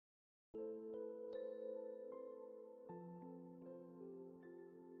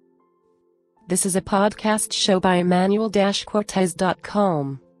This is a podcast show by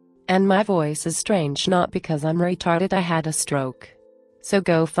Imanuel-Cortez.com. And my voice is strange not because I'm retarded, I had a stroke. So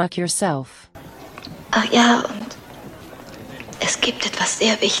go fuck yourself. Ach ja, und es gibt etwas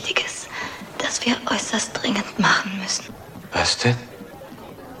sehr Wichtiges, das wir äußerst dringend machen müssen. Was denn?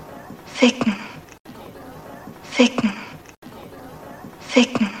 Ficken. Ficken.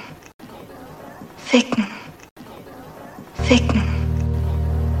 Ficken. Ficken. Ficken.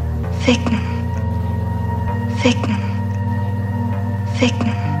 Ficken. Ficken.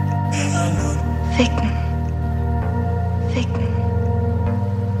 Ficken. Ficken. Ficken.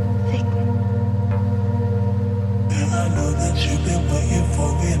 Ficken. And I know that you've been waiting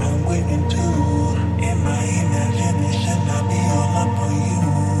for it, I'm waiting too. In my imagination, I'll be all up on you.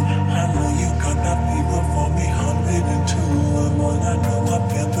 I know you got that fever for me, 102. And when I know I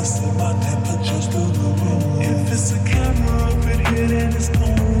feel to see my temperature's through the roof. If it's a camera up in here, then it's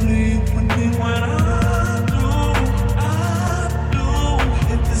only with me when I do.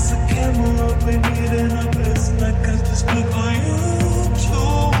 If it's a camera up in here, then I best like I just look on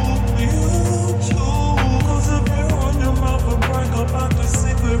YouTube. Cause if you run your mouth and brag about the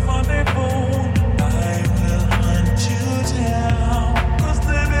secret rendezvous, I will hunt you down. Cause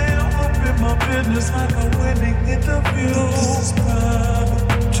they up in my business like a wedding interview. This is private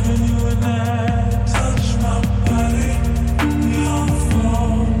between you and I. Touch my body, be on the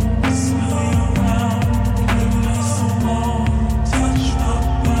phone, smell you around, give me some more. Touch my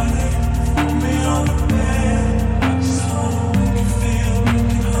body, put me on the bed. I just wanna make you feel like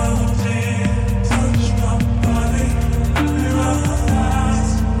you have a day. Touch my body, let me rub my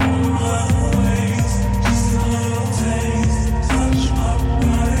thighs, all my ways, just a little taste. Touch my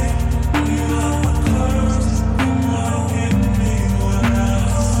body, you have my curves, come out hit me when I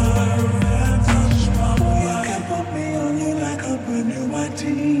deserve it. Touch my body, you can put me on you like a brand new white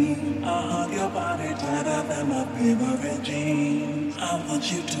tee. I hug your body tighter than my favorite jeans. I want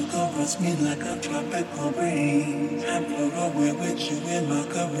you to caress me like a tropical breeze and float away with you in my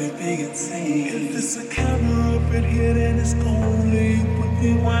Caribbean sea. If it's a camera up in here, then it's only with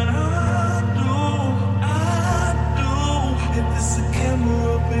me when I do. If it's a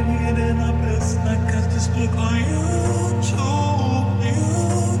camera up in here, then I best like I just look on YouTube.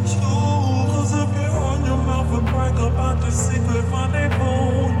 Cause if you run your mouth and brag about the secret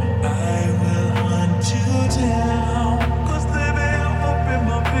rendezvous, I will hunt you down. Cause they up in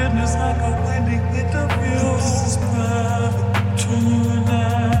my business like a wedding interview. This is private between you and I.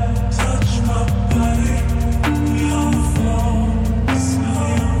 Touch my body, be on the phone, smell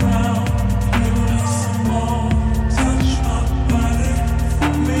you around, give me some more. Touch my body,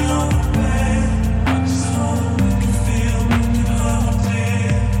 put me on the bed. I just wanna make you feel like you have a day.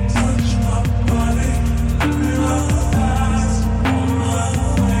 Touch my body, let me rub my thighs, all my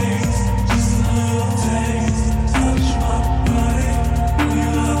ways, just a little taste. Touch my body, you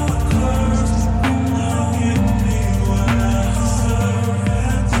have my curves, come out hit me when I deserve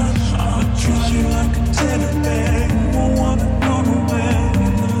it. Touch I'ma treat you like a teddy bear, you won't wanna go nowhere.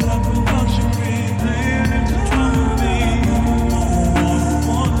 In the love of luxury, laying intertwined with me. You won't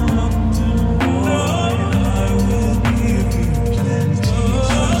wanna look to boy, I will give you plenty.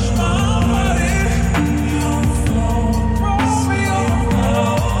 Touch my body, be on the floor, roll me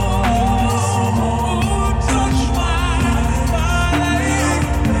around. Touch my body,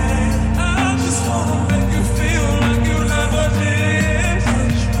 I just wanna make you feel like you never did.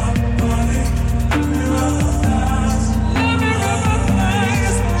 Touch my body, let me rub my thighs, let me rub my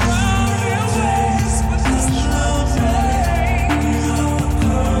thighs around your waist with this little taste. You have my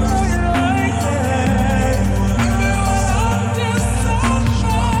curves, you like that. Give me all this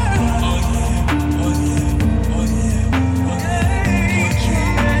sunshine. Oh yeah, oh yeah, oh yeah, oh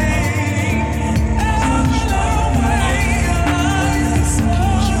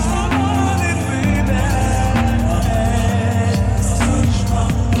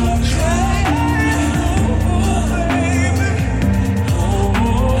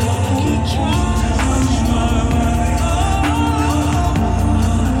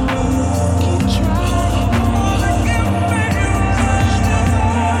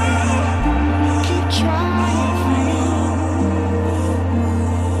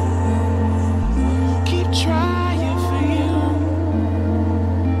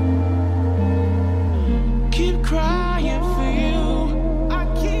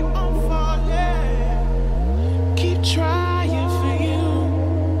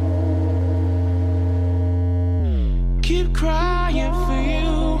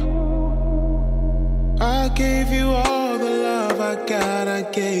gave you all the love I got. I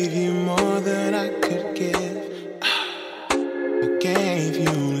gave you more than I could give. I gave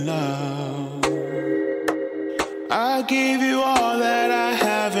you love. gave you all that I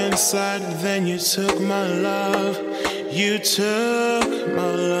have inside, then you took my love. You took my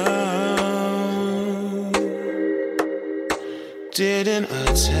love. Didn't I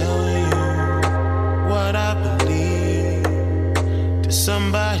tell you what I believe? Did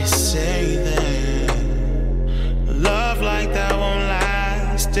somebody say that love like that won't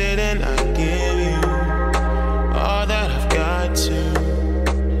last? Didn't I give you all that I've got to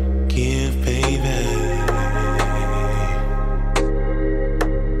give, baby?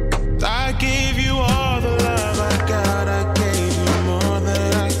 I gave you all the love I got. I gave you more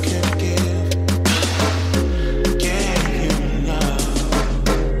than I could give. Gave you love.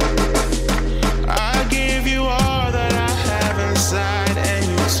 I gave you all that I have inside, and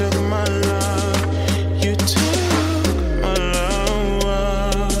you took my love. You took my love.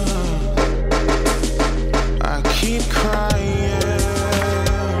 I keep crying.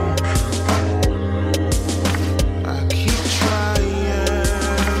 I keep trying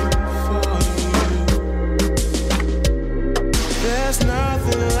for you. There's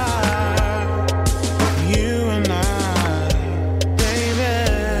nothing like you and I, baby.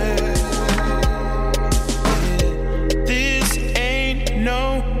 This ain't no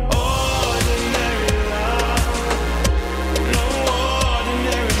ordinary love. No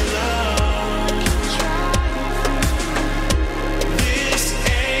ordinary love. This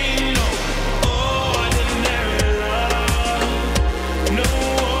ain't no ordinary love. No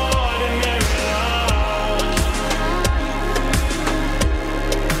ordinary love.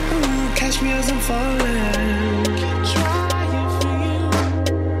 Catch me as I'm falling. Keep trying for you.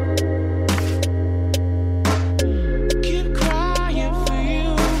 Keep crying for you.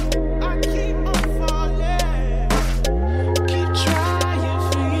 I keep on falling. Keep trying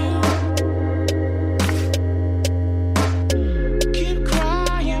for you. Keep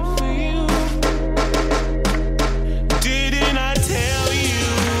crying for you. Didn't I tell you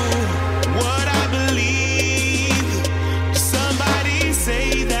what I believe? Somebody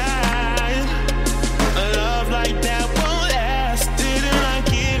say that love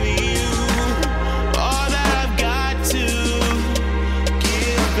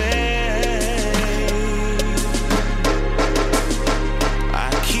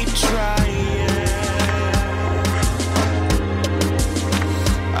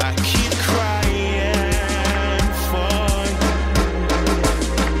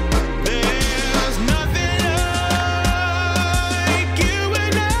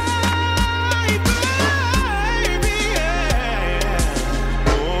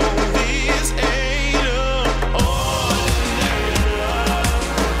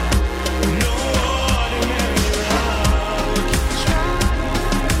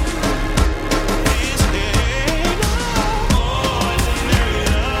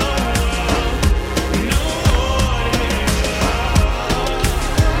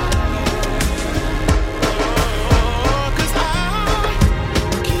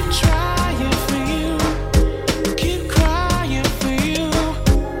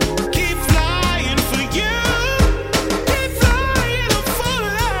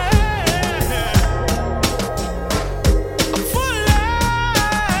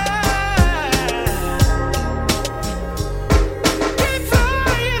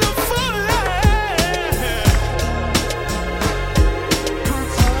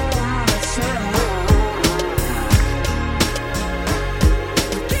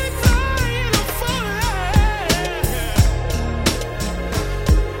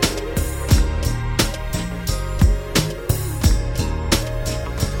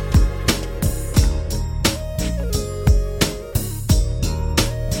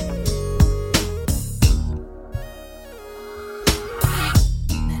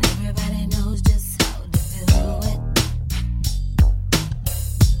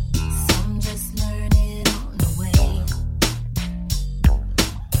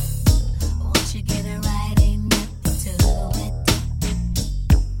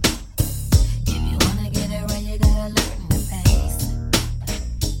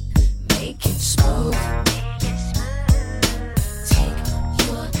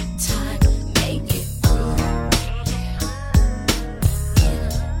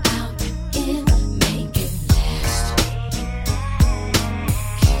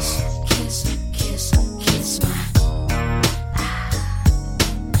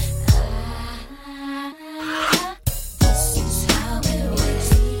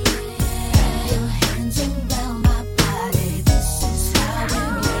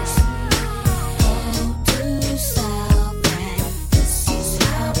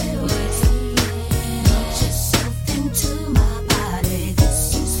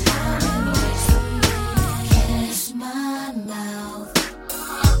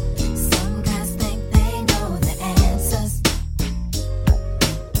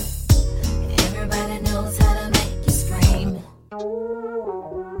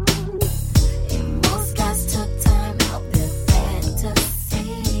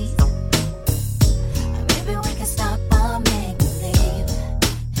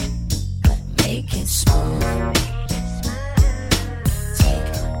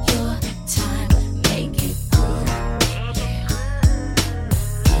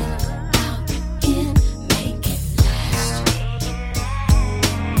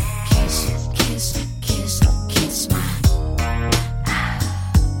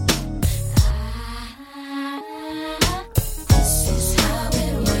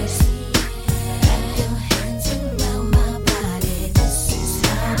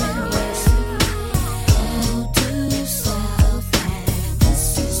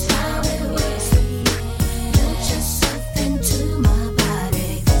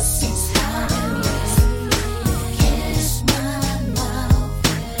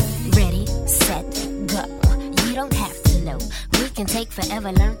can take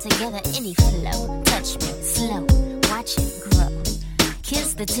forever, learn together any flow. Touch me slow, watch it grow.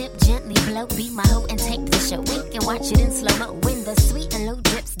 Kiss the tip, gently blow, be my hoe and take the show. Wink and watch it in slow-mo. When the sweet and low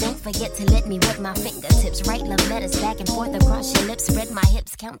drips, don't forget to let me rub my fingertips. Write love letters back and forth across your lips. Spread my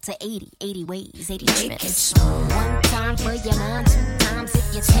hips, count to 80, 80 ways, 80 trips. One time for your mind, 2 times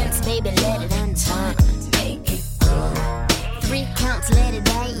if you're tense, baby, let it unturn. Make it grow. 3 counts, let it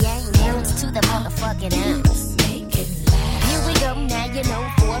die, yeah, bounce to the motherfucking ounce. Make it last. Here we go, now you know,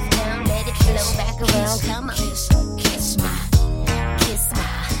 4th down, let it flow back around, come on. Kiss my.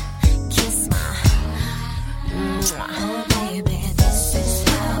 Oh baby, this is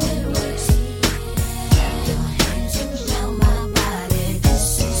how it works. Wrap your hands around my body. This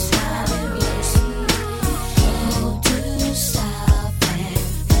is how it works. Oh, do stop and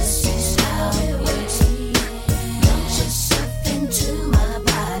this is how it works. Launch yourself into my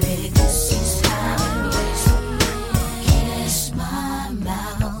body. This is how it works. Kiss my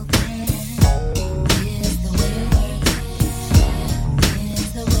mouth. Here's the way it works. Here's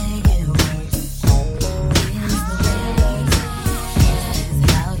the way it works.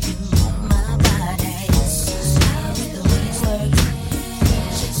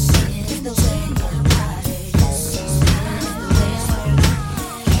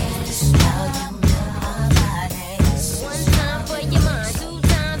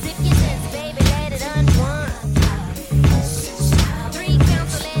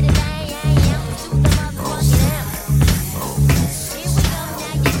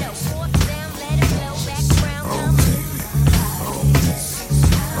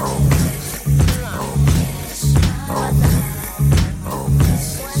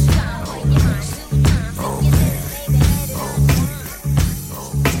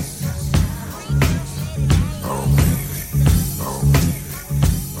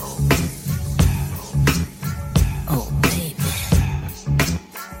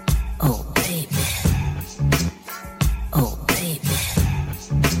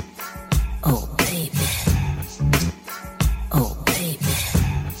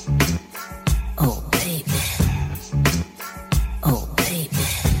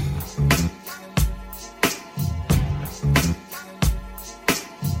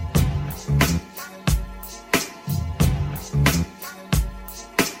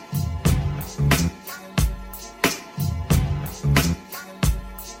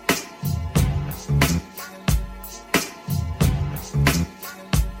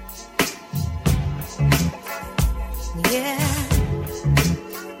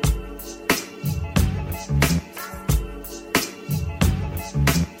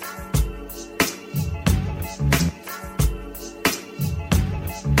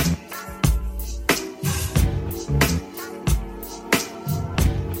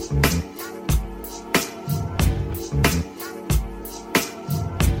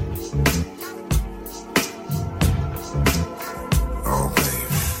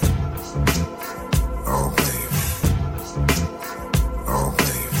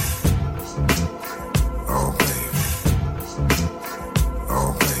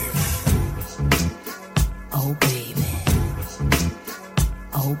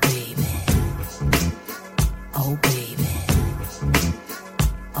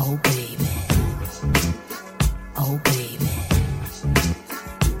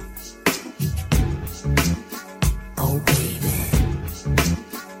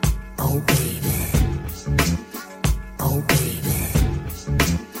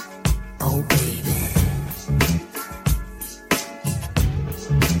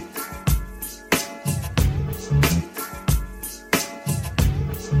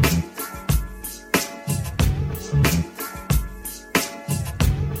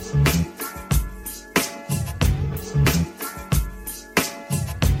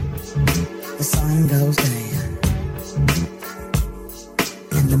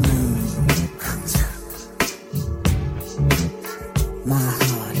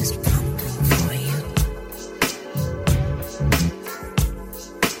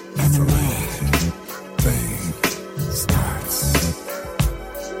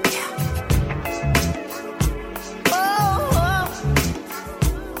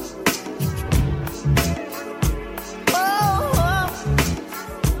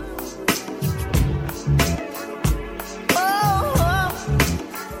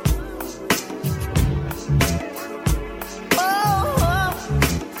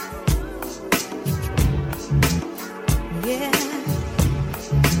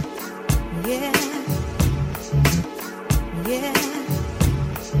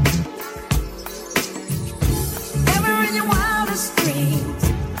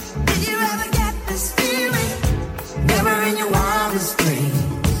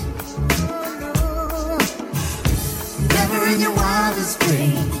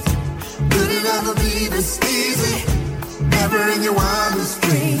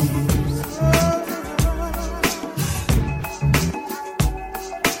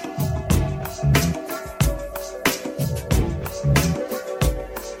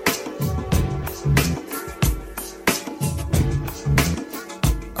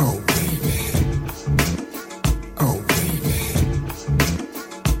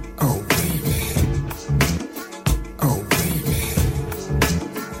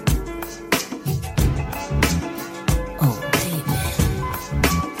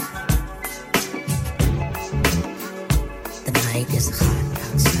 night is hot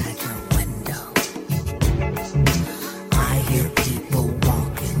outside your window. I hear people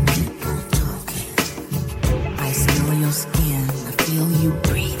walking, people talking. I smell your skin, I feel you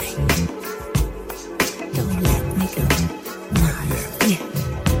breathing. Don't let me go. Not yet.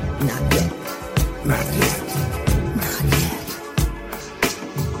 Not yet. Not yet. Not yet.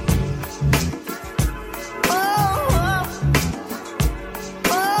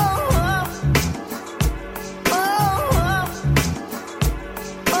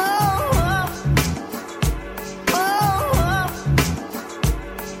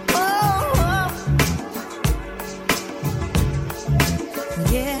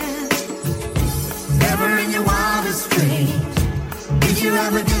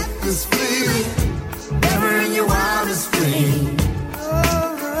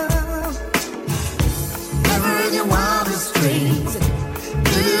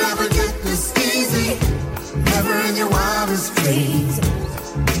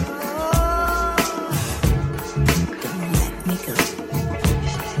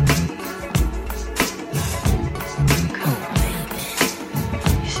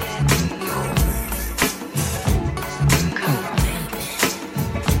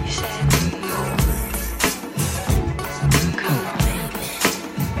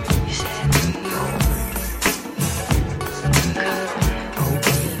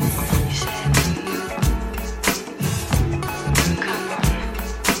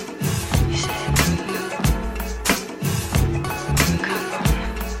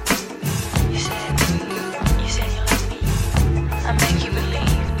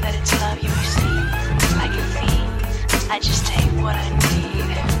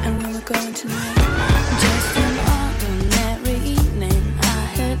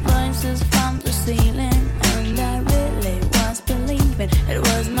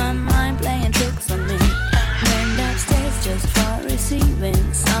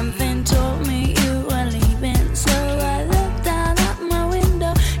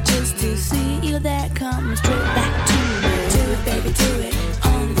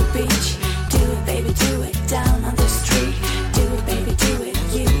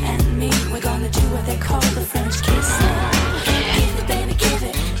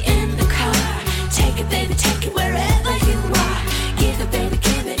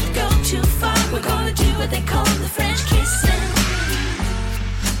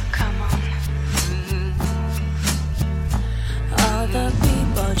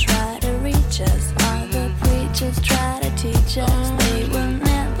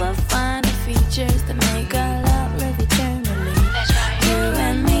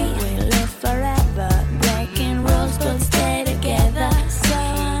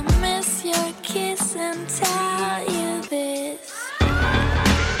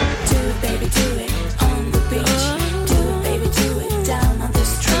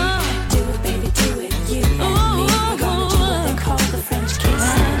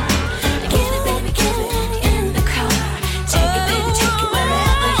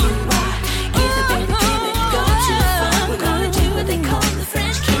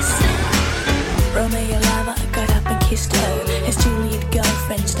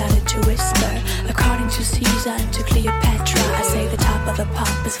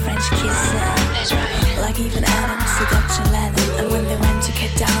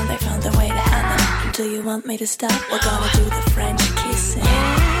 To stop, we're gonna do the French kissing.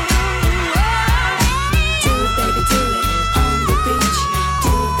 Do it, baby, do it on the beach.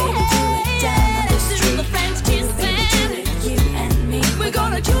 Do it, baby, do it down on the street. The French kissing. Do it, baby, do it, you and me. We're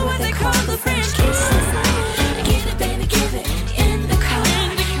gonna do what they call the French kissing. Give it, baby, give it in the car.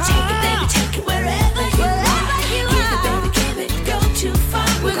 Take it, baby, take it wherever you are. Give it, baby, give it, go too far.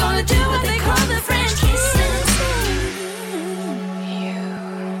 We're gonna do what they call the French kissing.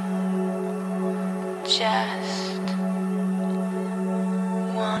 Just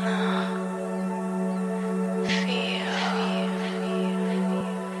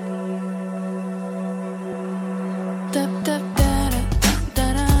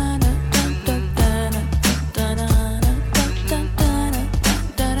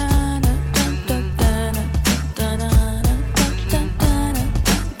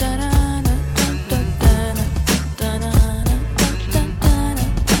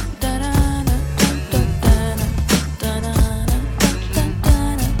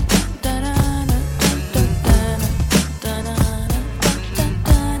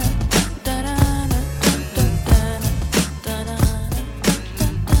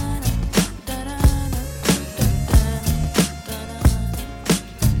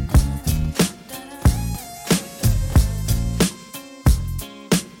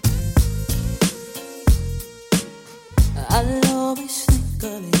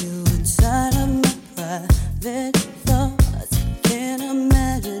private thoughts. Can't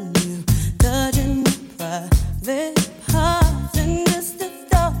imagine you touching my private parts. And just the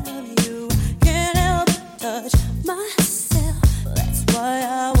thought of you can't help but touch myself. That's why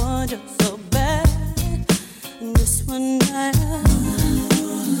I want you so bad. And just one night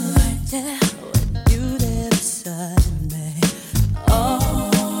right there with you there beside me.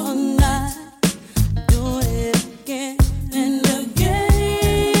 All night doing it again and again.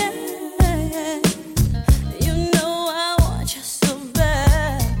 You know I want you so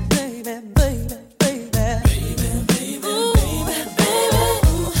bad, baby, baby, baby. Ooh, baby,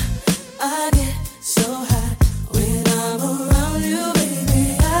 I get so high when I'm around you,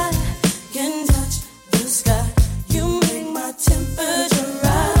 baby. I can touch the sky. You make my temperature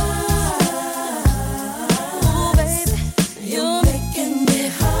rise. Ooh, baby, you're making me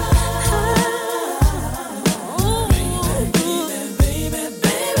high. Ooh, baby,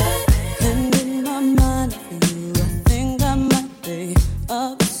 baby. And in my mind for you, I think I might be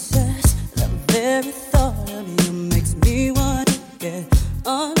obsessed. The very thought of you makes me want to get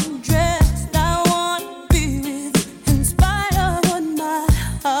undressed. I want to be with you in spite of what my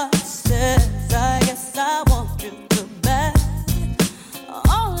heart says. I guess I want you to back.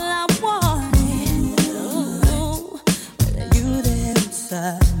 All I want is with you there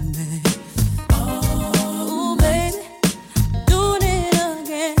inside me. Oh, baby, doing it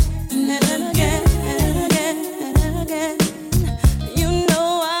again and again and again and again. You know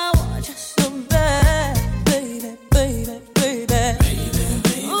I want you so bad, baby, baby, baby.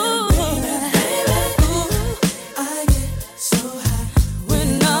 Ooh, I get so high when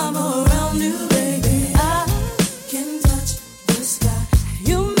I'm around you, baby. I can touch the sky.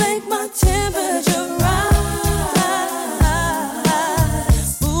 You make my temperature rise.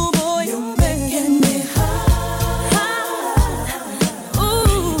 Ooh, boy, you're making me high.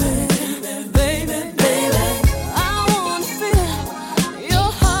 Ooh, baby, baby. I wanna feel your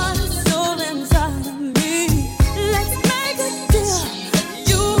heart and soul inside of me. Let's make a deal.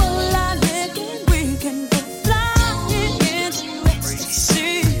 You and I, we can go flying into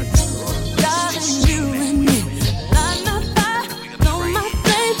ecstasy. Darling, you and me. Light my fire, blow my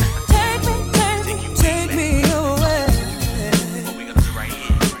flame. Take me away. What we gonna do right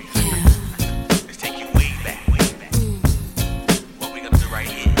here? Let's take you way back, way back. What we gonna do right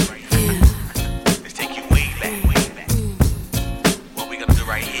here? Let's take you way back, way back. What we gonna do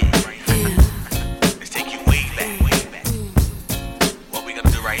right here? Let's take you way back, way back. What we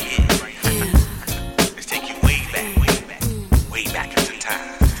gonna do right here? Let's take you way back into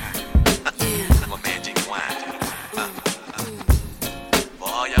time. My man Jiggy Wine. For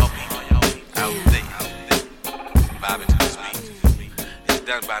all y'all people out there, vibing to this beat. It's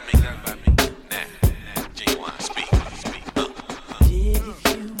done by me. Now, Jiggy Wine, speak. Dig, if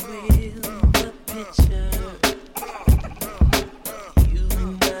you will, the picture. You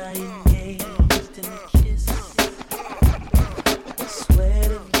and I engaged in a kiss. The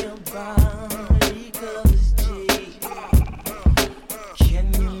sweat of your body covers cheek. Can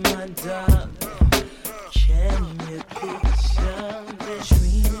you, my darling, can you picture this?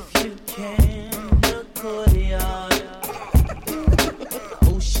 Dream if you can, the courtyard.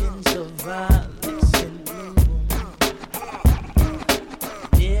 Oceans of violets and blue.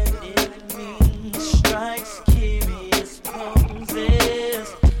 Enemy strikes curious poses.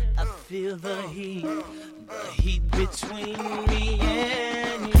 I feel the heat between me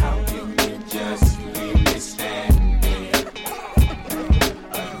and you. How can you just leave me standing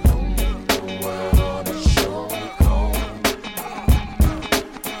alone in the world of show cold?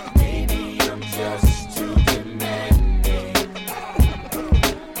 Maybe I'm just too demanding.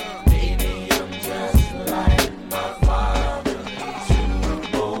 Maybe I'm just like my father, too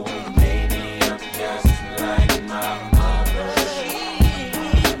bold. Maybe I'm just like my mother.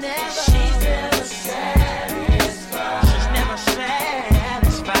 She's never satisfied. She's never satisfied.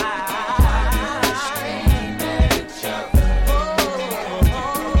 Scream at each other.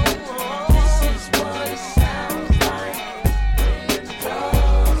 This is what it sounds like when it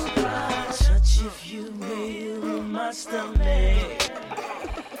does cry. Touch, if you will, my stomach.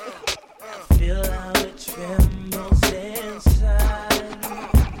 I feel how it trembles inside.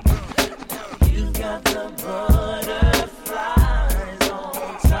 Now you got the butterflies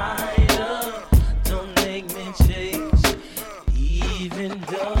all tied up. Don't make me chase, even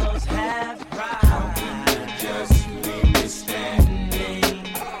those have pride. How can you just leave me standing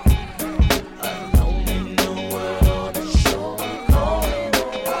alone in the world of so cold?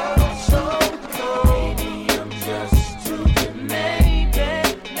 So cold. Maybe I'm just too demanding.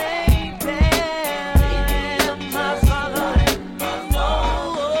 Maybe I'm my father.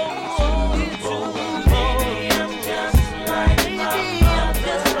 Maybe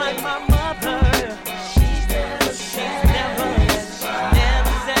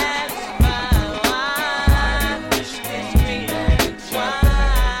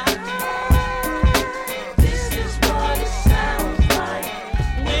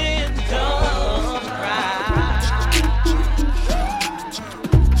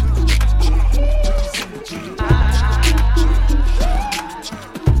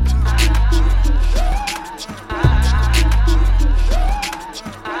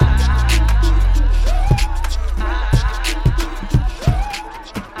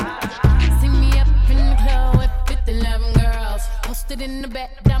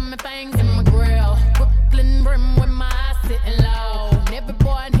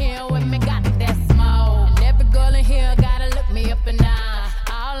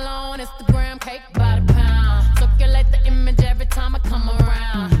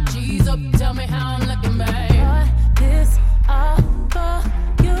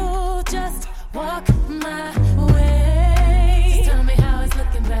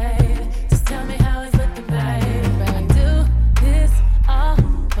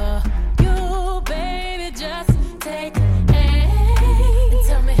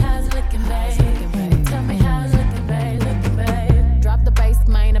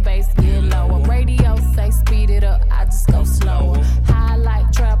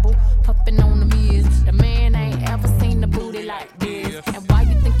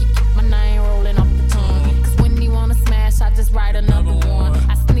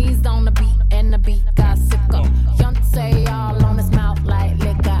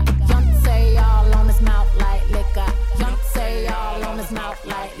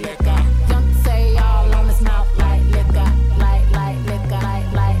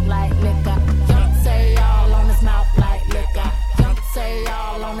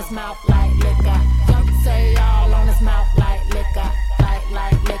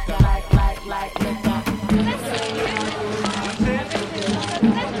Are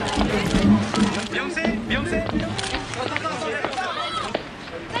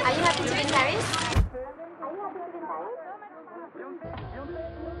you happy to be in Paris?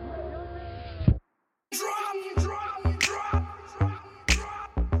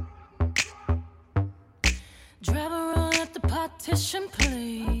 Driver, roll up the partition,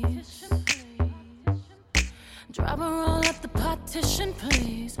 please. Driver, roll up the partition,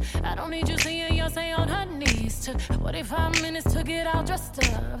 please. I don't need you seeing Beyonce on her knees. Took 45 minutes to get all dressed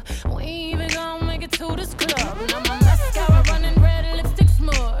up. We ain't even gonna make it to this club. Now my mascara running red, lipstick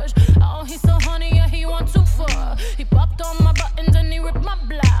smudge. Oh, he's so honey, yeah, he want too far. He popped on my buttons and he ripped my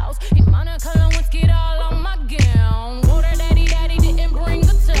blouse. He Monica Lewinsky all on my gown. Water daddy, daddy didn't bring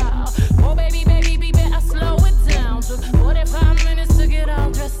the towel. Oh, baby, baby, be better slow it down. Took 45 minutes to get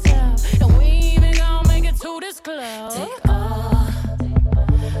all dressed up. And we ain't even gonna make it to this club. Take all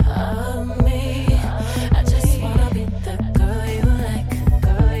of me. I just wanna be the girl you like,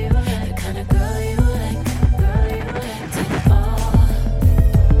 the kind of girl you like, Take all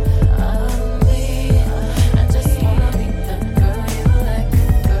of me. I just wanna be the girl you like,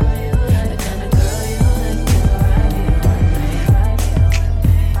 the kind of girl you like. Ride it with me, ride it with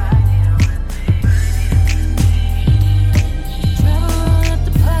me, ride it with me. Travel roll up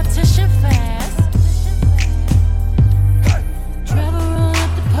the partition fast. Travel roll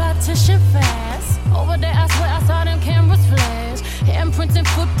up the partition fast. Over there, I swear I saw them cameras flash. Handprints and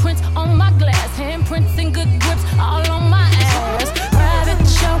footprints on my glass. Handprints and good grips all on my ass. Private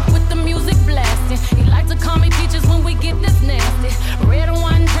show with the music blasting. He like to call me peaches when we get this nasty. Red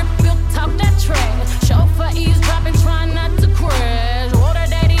wine drip, built top that trash. Chauffeur eavesdropping, trying not to crash. Water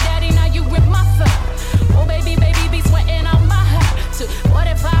daddy, daddy, now you rip my fur. Oh baby, baby, be sweating out my hair. Took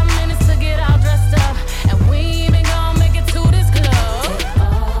 45 minutes to get all dressed up, and we ain't even gonna make it to this club.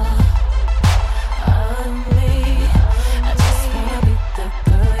 Of me, I just wanna be the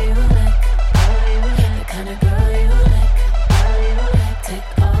girl you like, the kind of girl you like. Take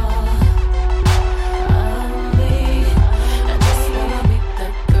all of me, I just wanna be the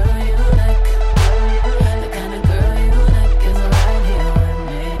girl you like, the kind of girl you like. Is right here with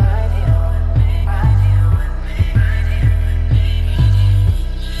me, right here with me, right here with me, right here with me.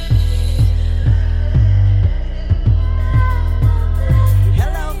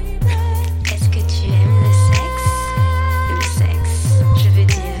 Hello. Est-ce que tu aimes le sexe? Le sexe, je veux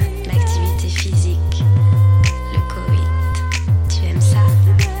dire l'activité physique, le coït. Tu aimes ça?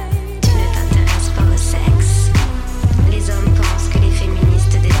 Tu ne t'intéresses pas au sexe? Les hommes pensent que les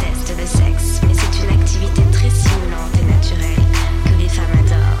féministes détestent le sexe, mais c'est une activité très stimulante et naturelle que les femmes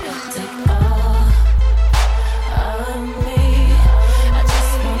adorent. Take all of me. I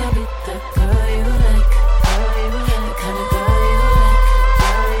just wanna be the girl you like, the kind of girl you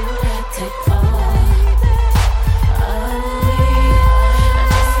like. Take all of me. I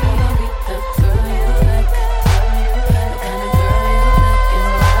just wanna be the girl you like, the kind of girl you like.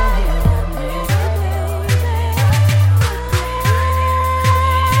 Is right here with me.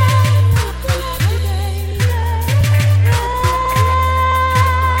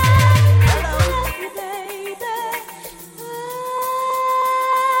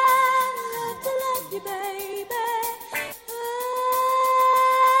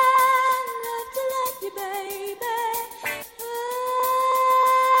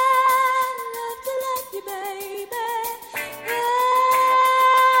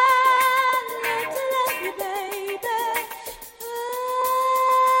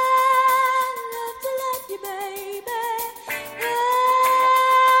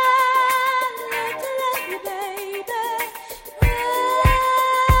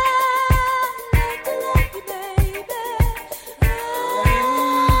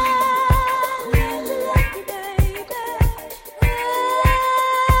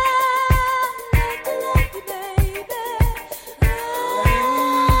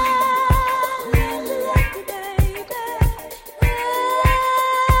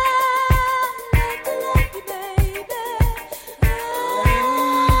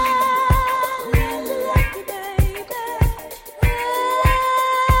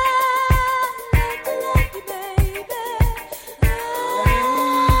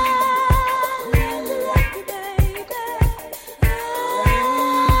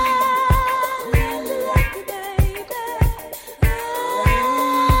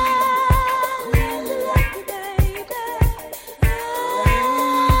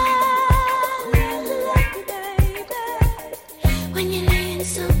 When you're laying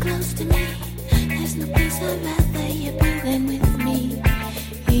so close to me, there's no place I'd rather you be than with me.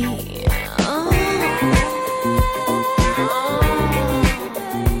 Oh.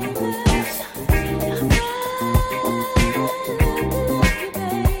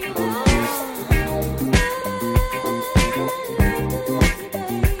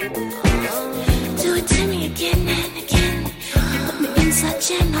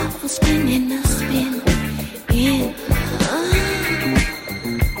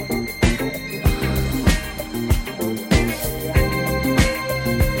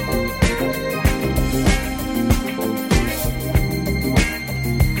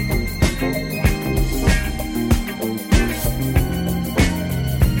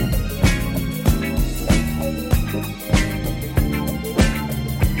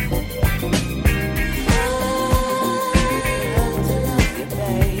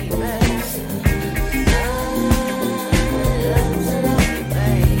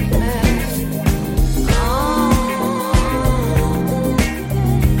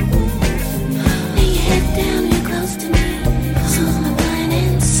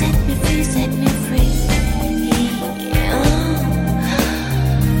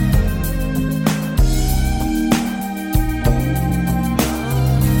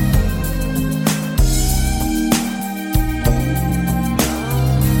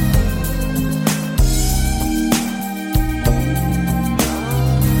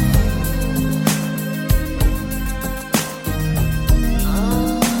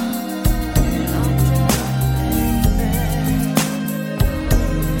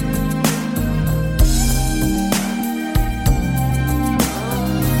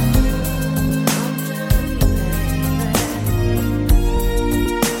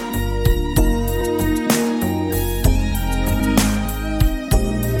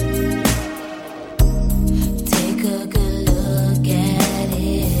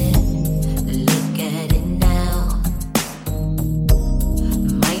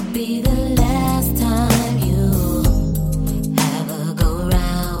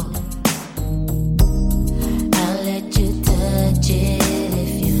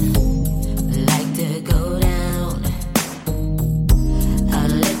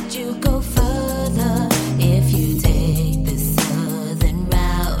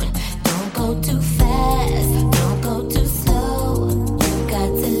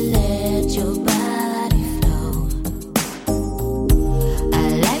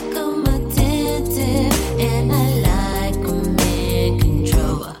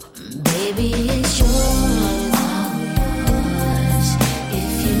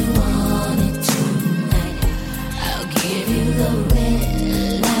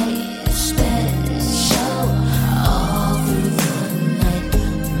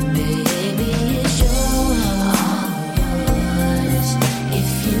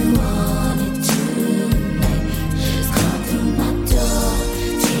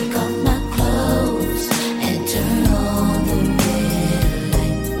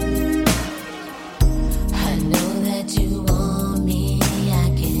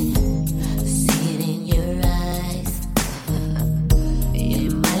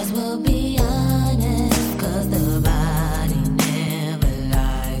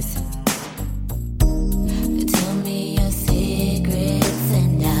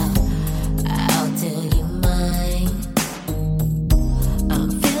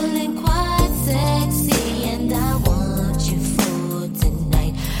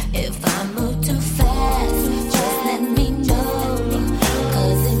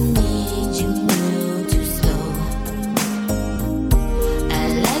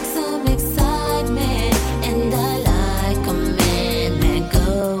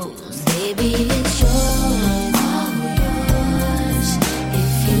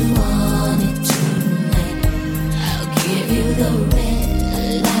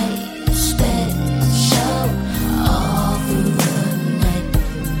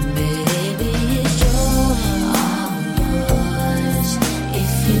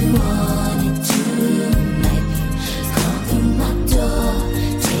 wanted tonight, come through my door,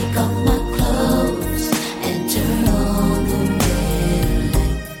 take off my clothes, and turn on the red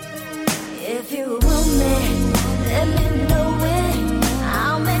light. If you want me, let me know it.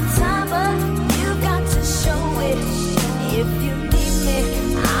 I'll make time, but you got to show it. If you need me,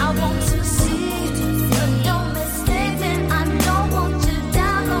 I want to see it. But don't mistake me, I don't want you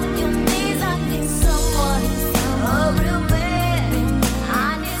down on your knees. I need someone, a real man.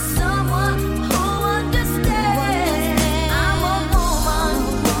 I need someone who understands. I'm a woman,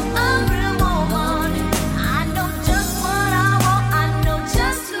 a real woman. I know just what I want, I know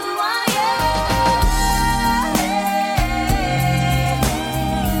just who I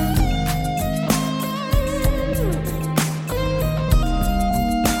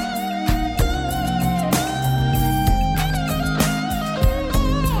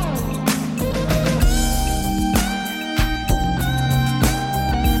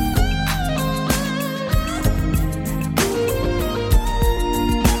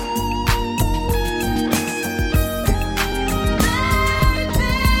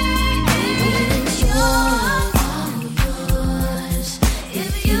It's yours, all yours.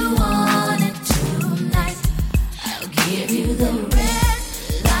 If you want it tonight, I'll give you the red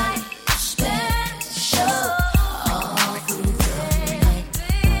light special all through the night.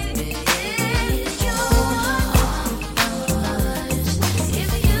 It's yours, all yours.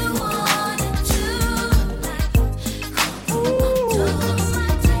 If you want it tonight, come through my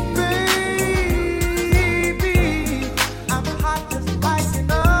door. Baby, I'm hot just like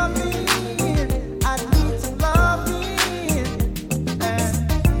an oven. I need some loving. And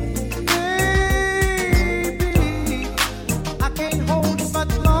baby, I can't hold it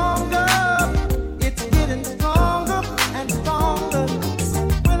much longer. It's getting stronger and stronger.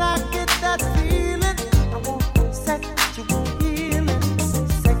 When I get that feeling, I want sexual healing,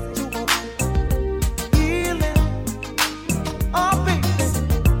 sexual healing. Oh, baby,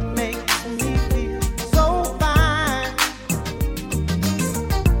 makes me feel so fine.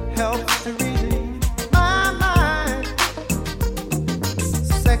 Helps to relieve my mind.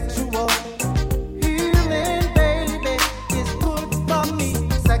 Sexual healing, baby, is good for me.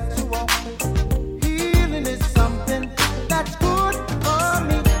 Sexual healing is something that's good for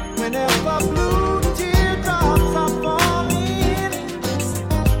me. Whenever blue teardrops are falling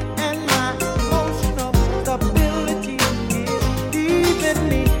and my emotional stability is leaving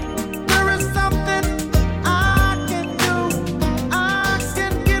me, there is something I can do. I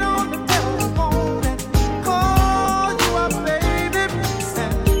can get on the telephone and call you up, baby.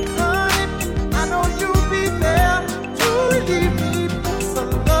 And honey, I know you'll be there to relieve me. The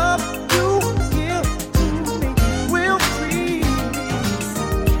love you give to me will free me.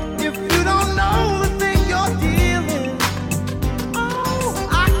 If you don't know the thing you're dealing, oh,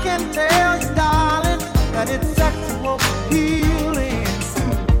 I can tell you, darling, that it's sexual healing.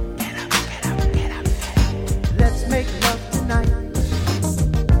 Let's make love tonight.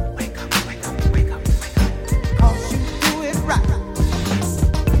 Wake up, wake up, wake up, wake up. 'Cause you do it right.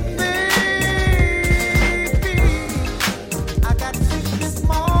 Baby, I got sick this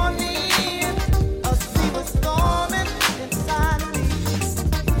morning. A sea was storming inside of me.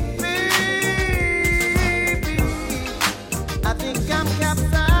 Baby, I think I'm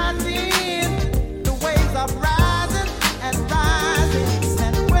capsizing. The waves are rising.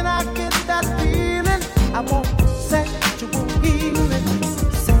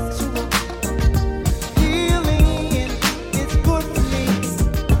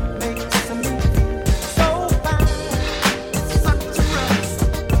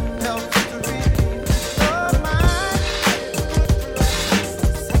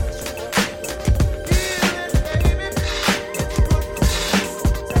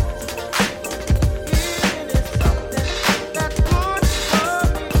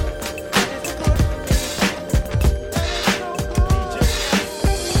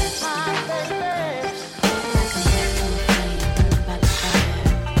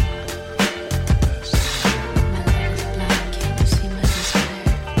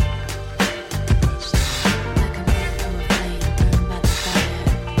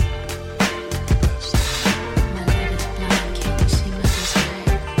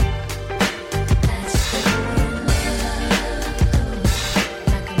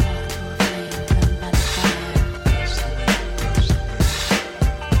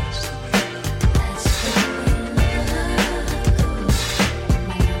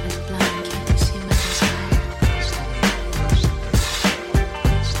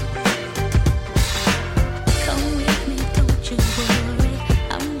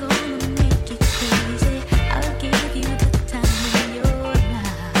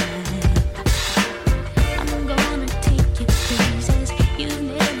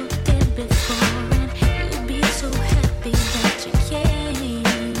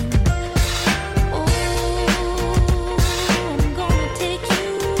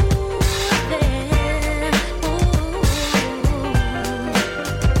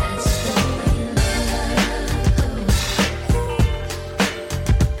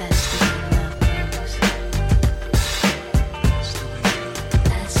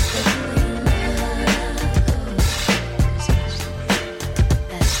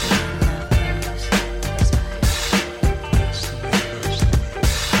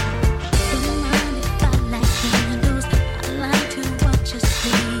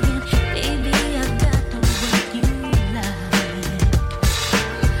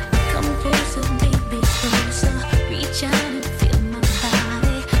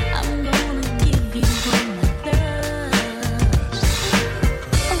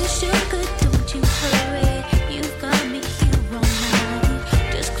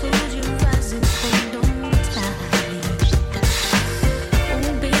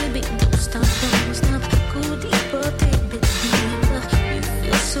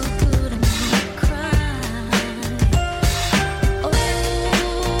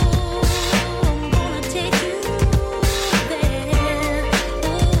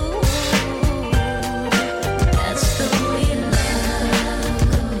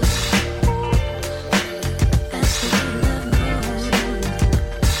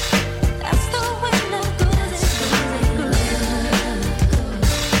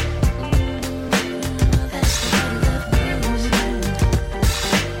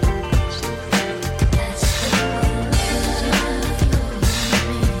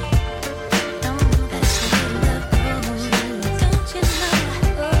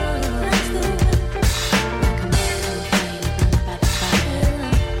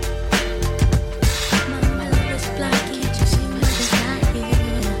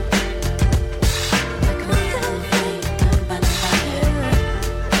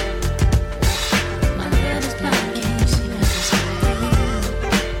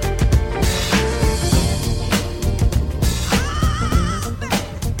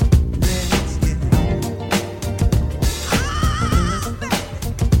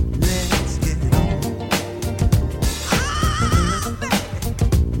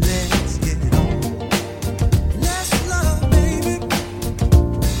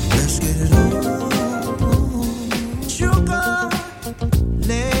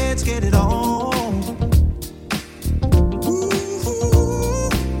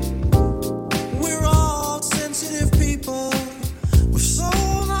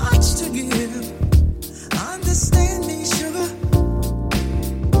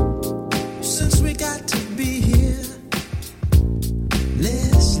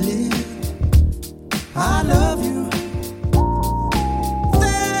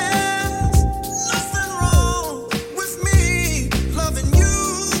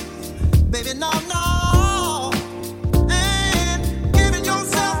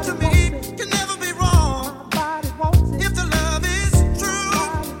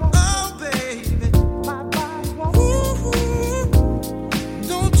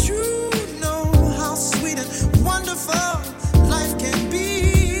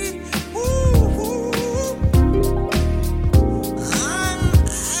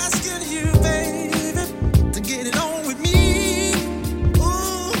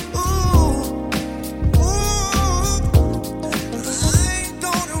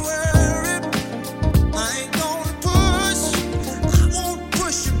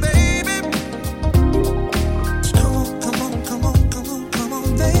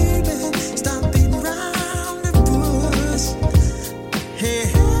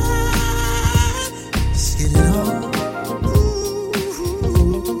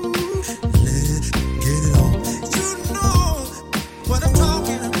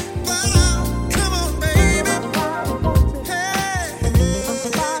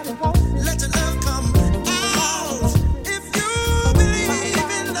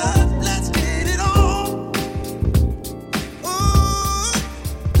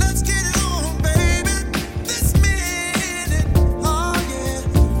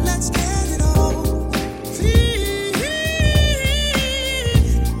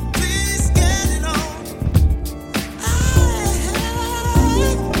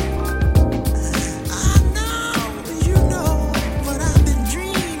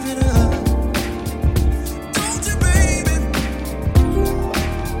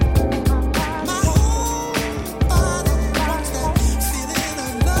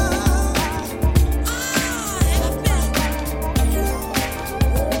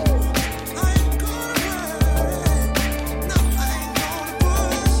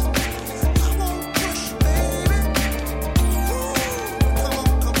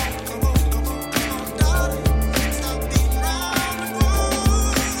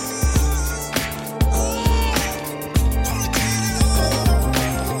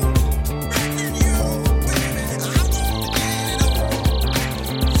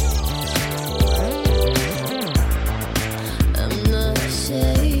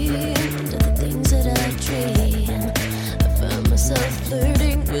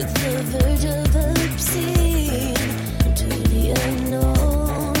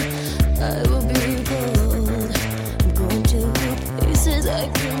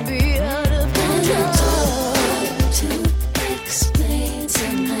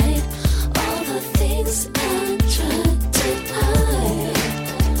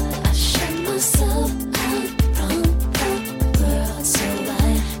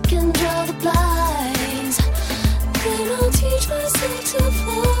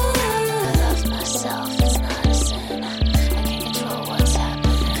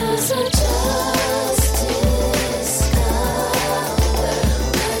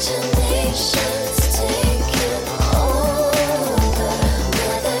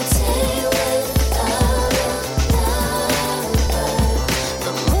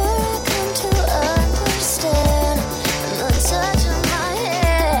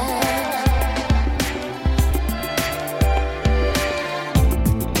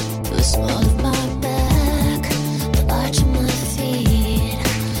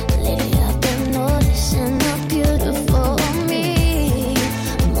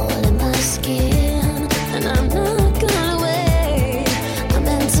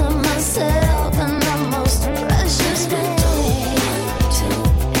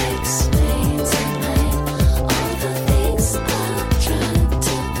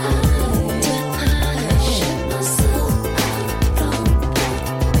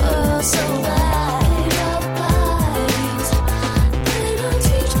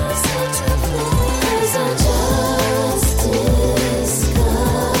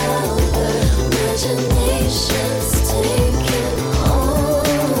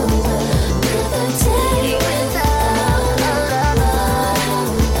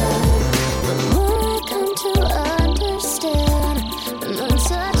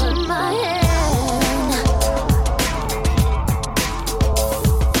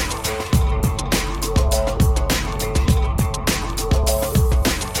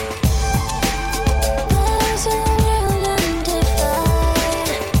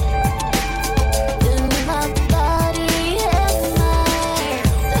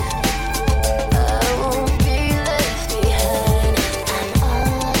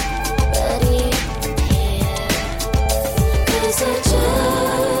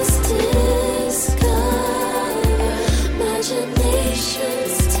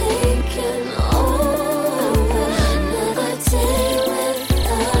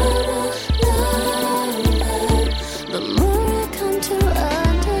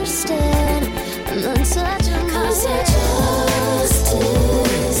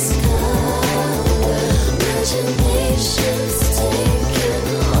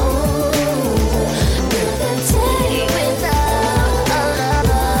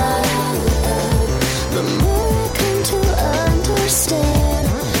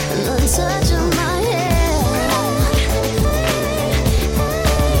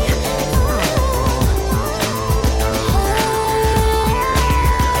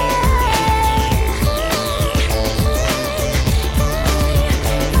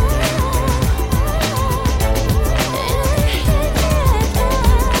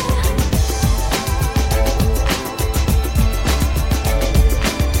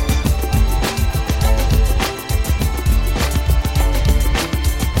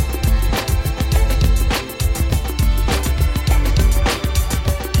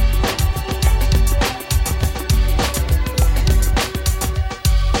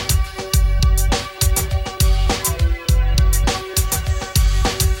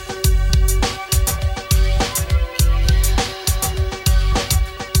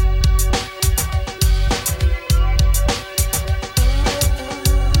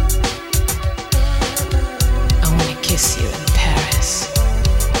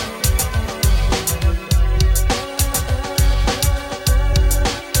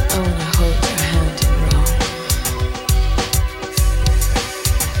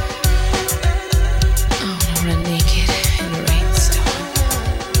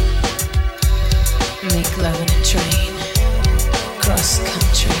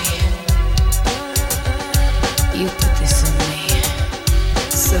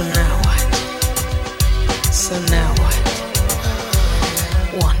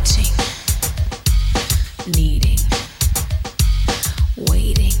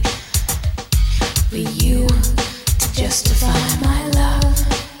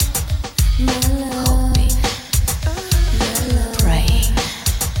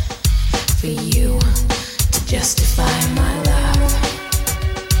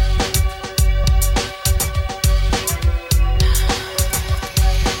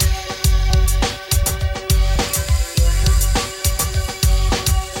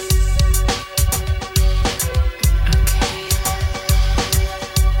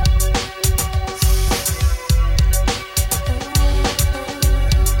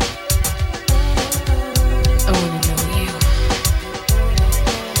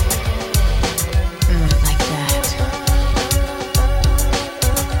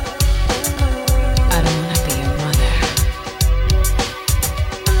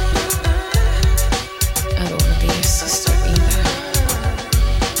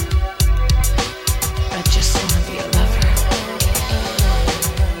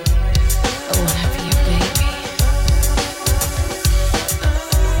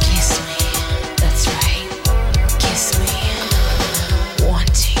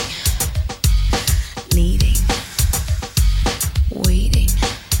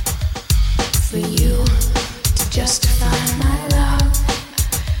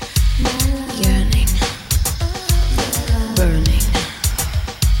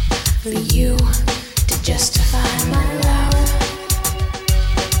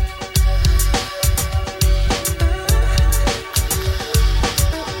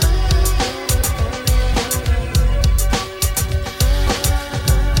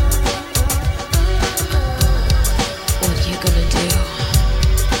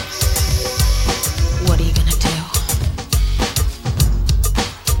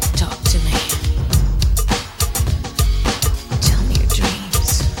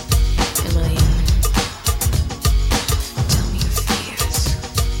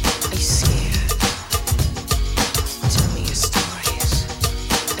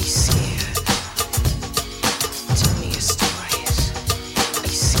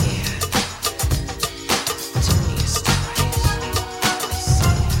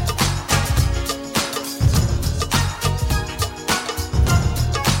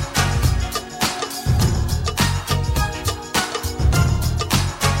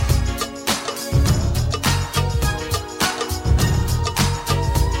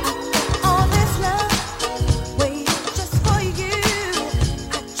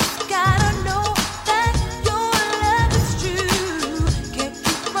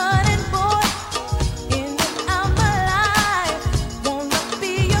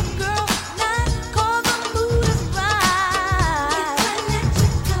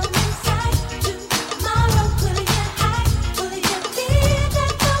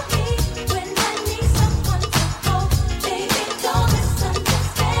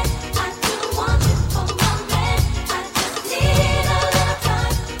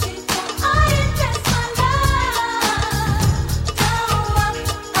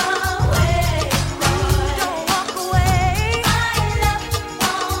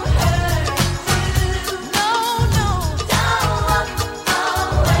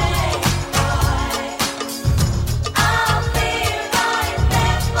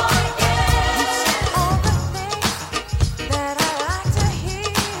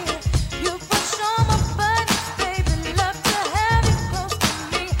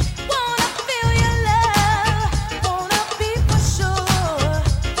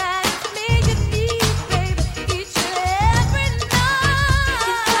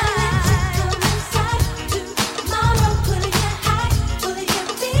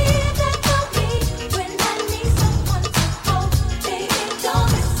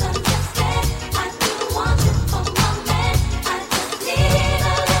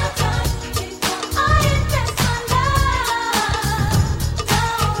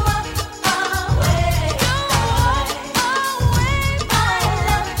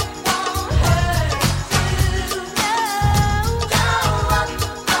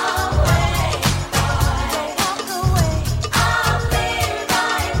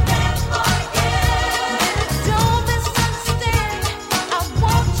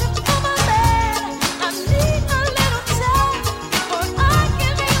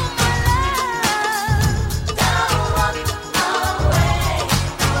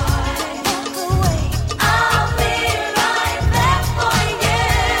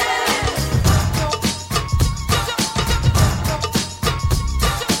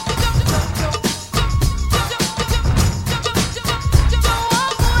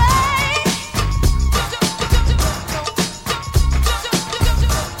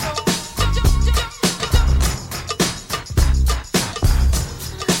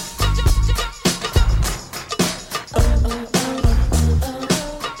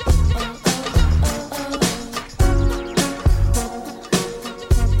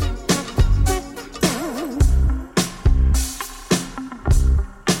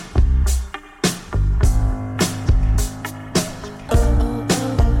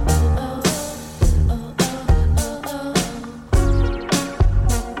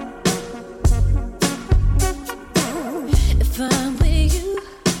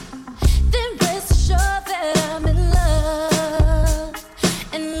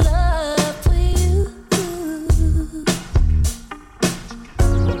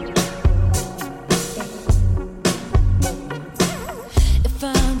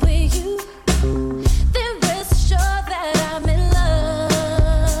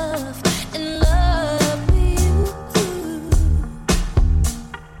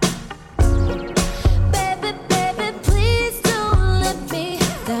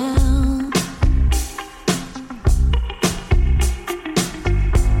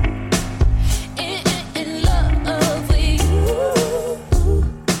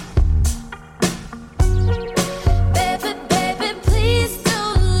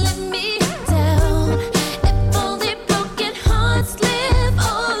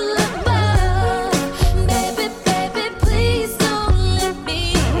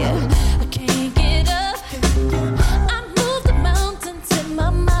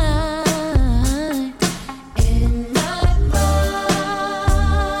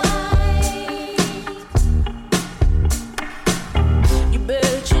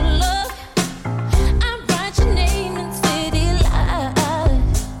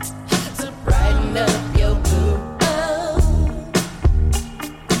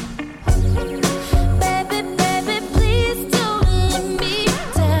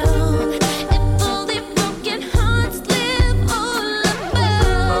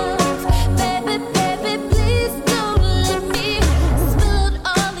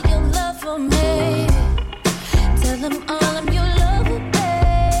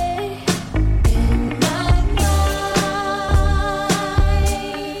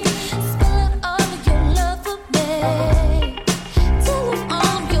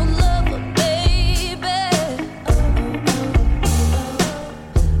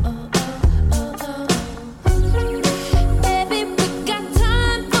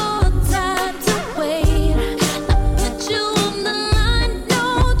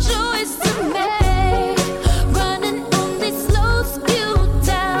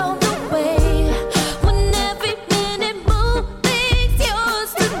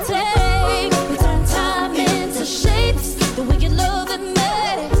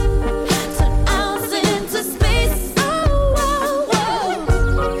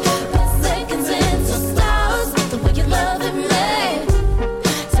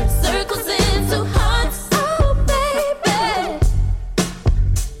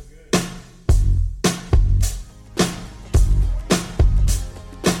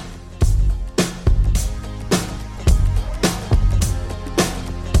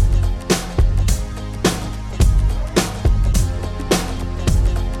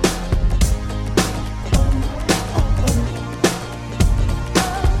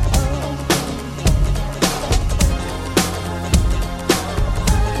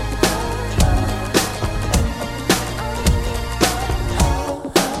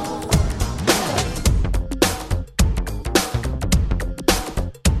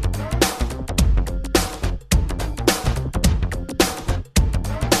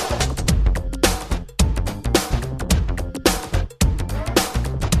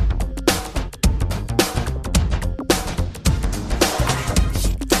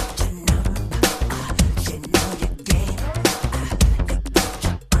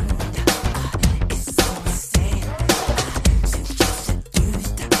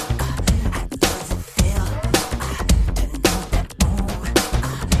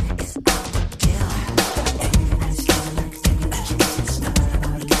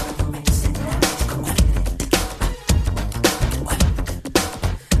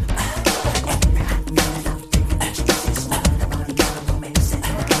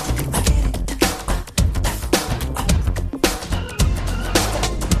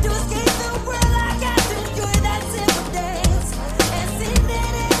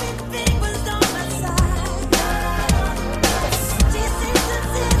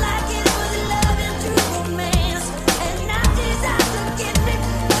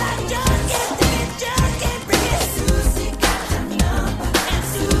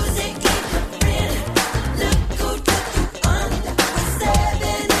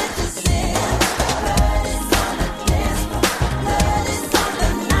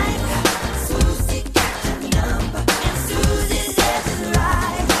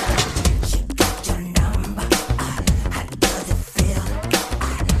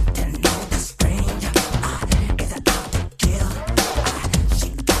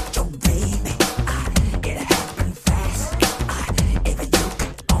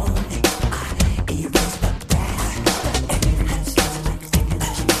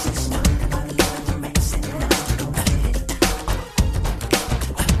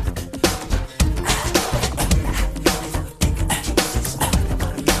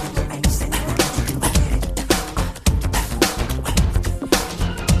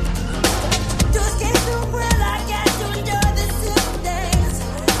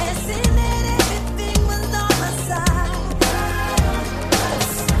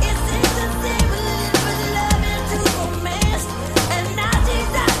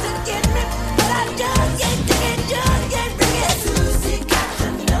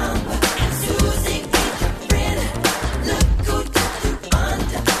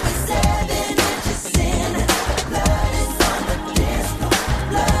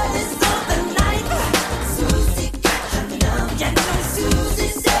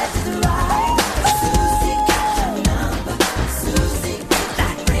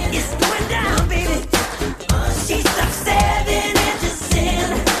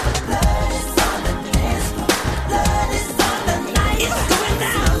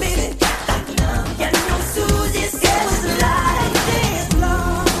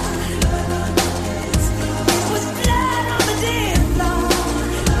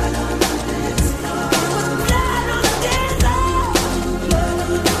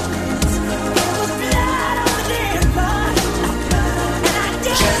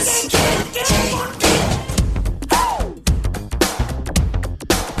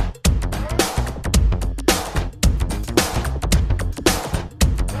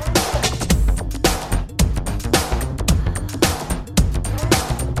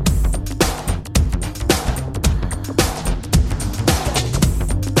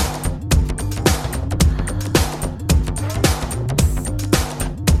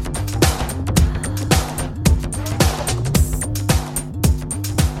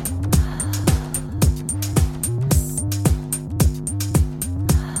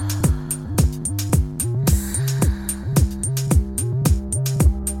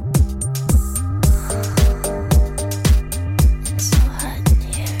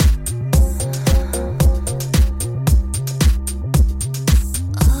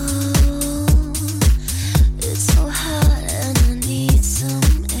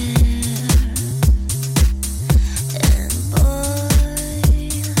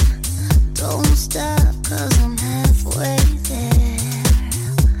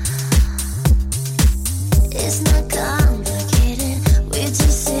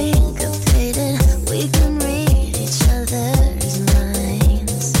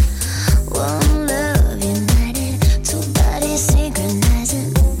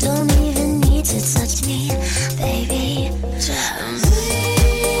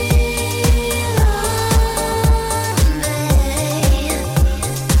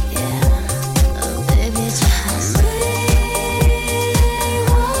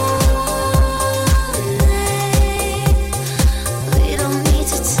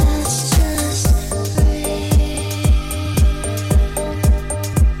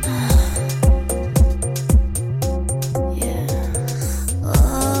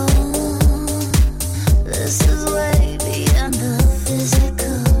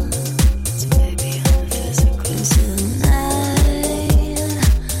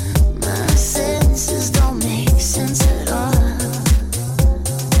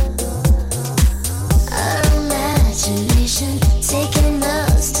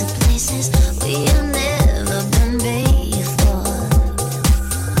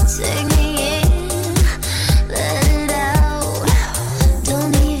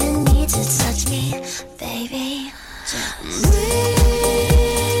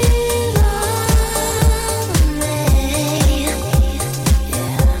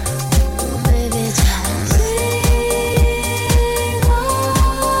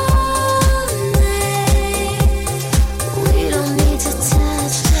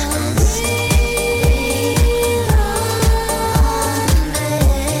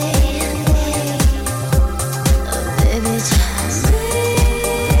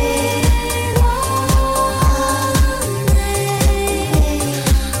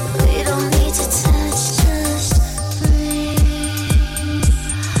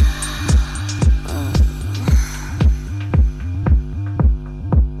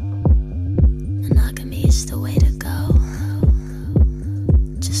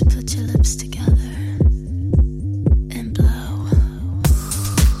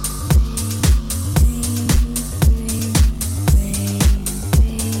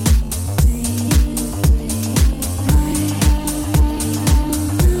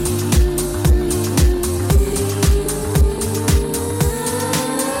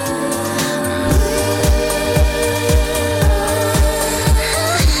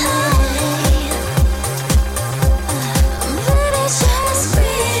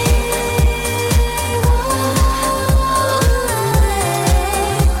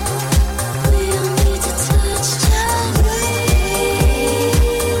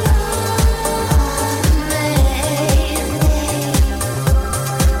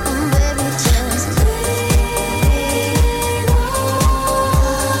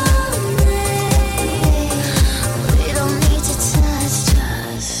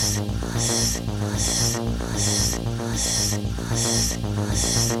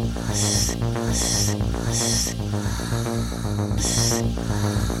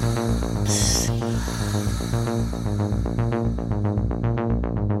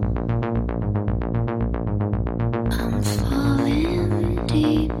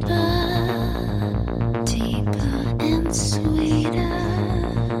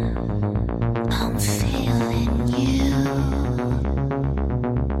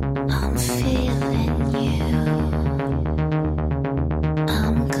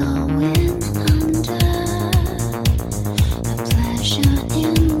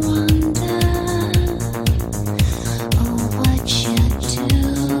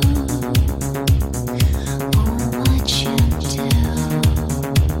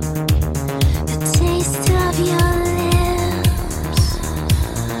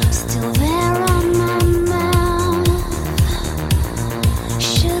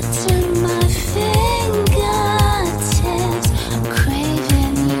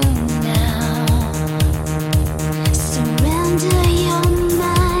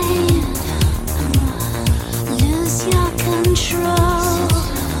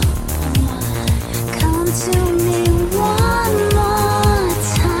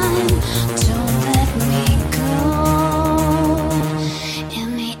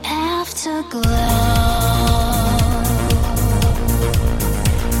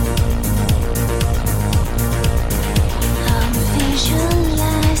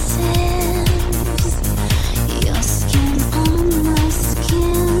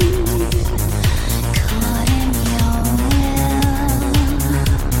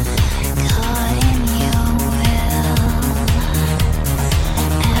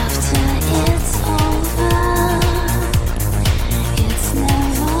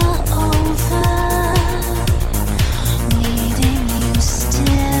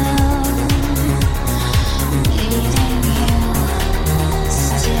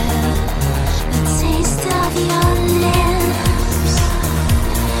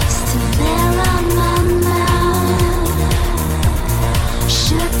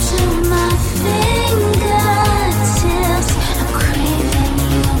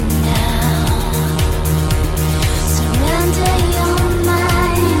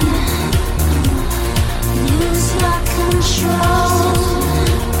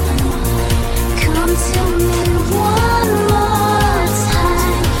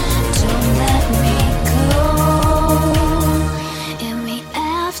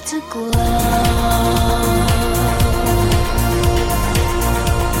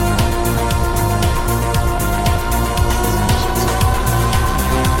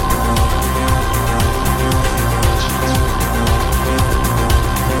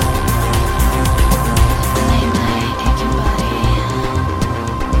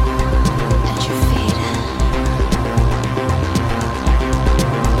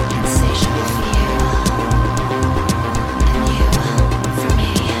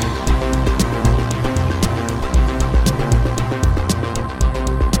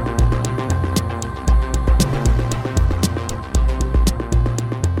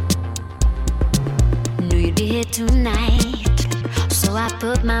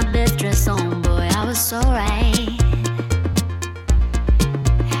 put my best dress on, boy, I was so right.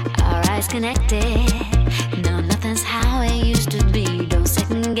 Our eyes connected, no, nothing's how it used to be, don't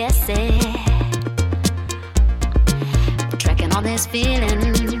second guess it. Tracking all this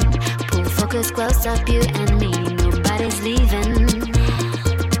feeling, pull focus close up, you and me, nobody's leaving.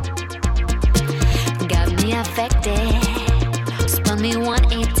 Got me affected, spun me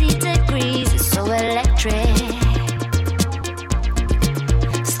 180 degrees, it's so electric.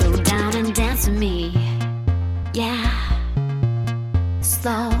 Slow down and dance with me, yeah,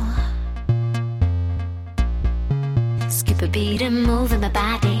 slow. Skip a beat and move in my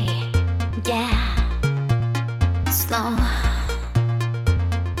body, yeah, slow.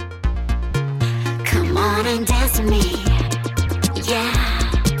 Come on and dance with me, yeah,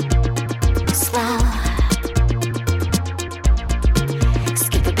 slow.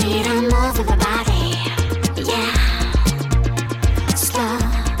 Skip a beat and move in my body, yeah, slow.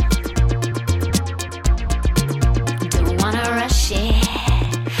 Don't wanna rush it,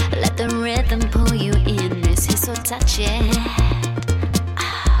 let the rhythm pull you in, this is so touching.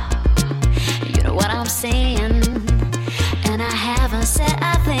 You know what I'm saying, and I haven't said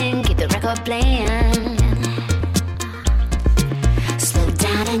a thing, keep the record playing. Slow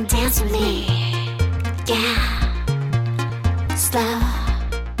down and dance with me, yeah, slow.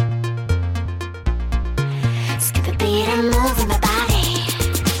 Skip the beat and move in my body,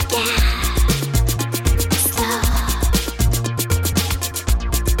 yeah, slow.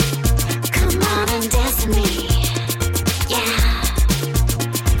 Come on and dance with me, yeah,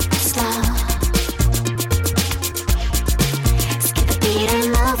 slow. Skip the beat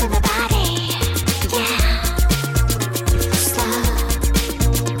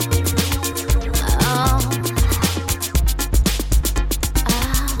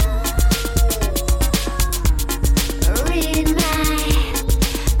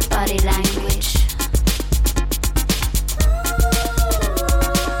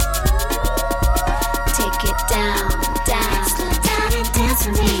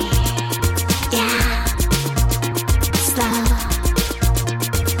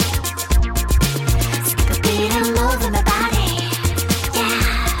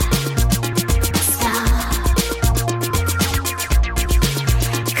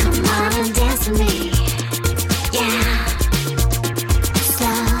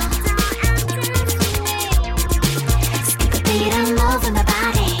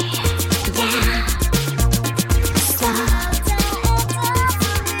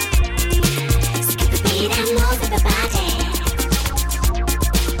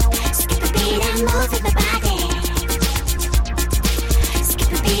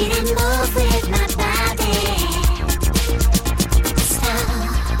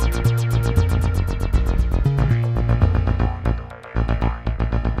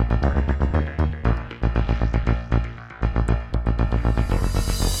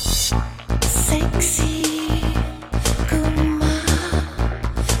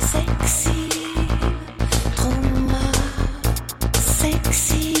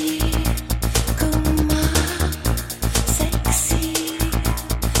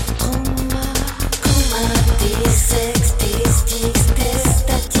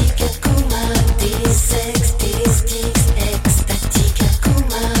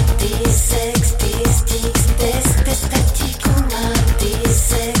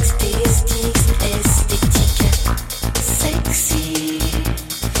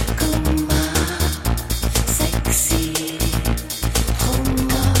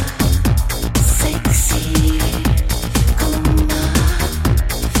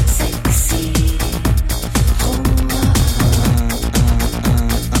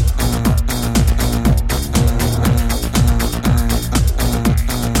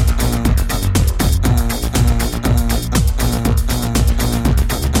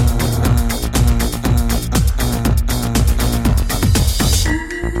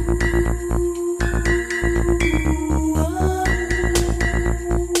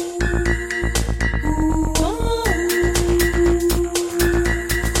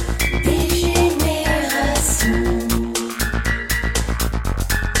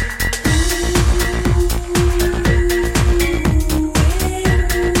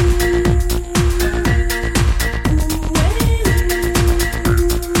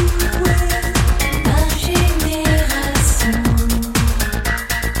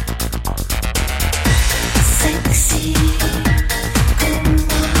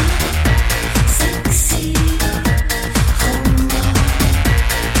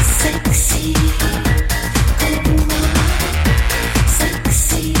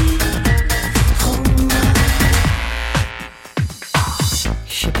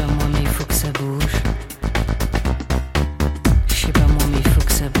Je sais pas moi mais il faut que ça bouge. Je sais pas moi mais il faut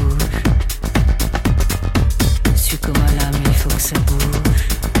que ça bouge. Je suis comme à l'âme mais il faut que ça bouge.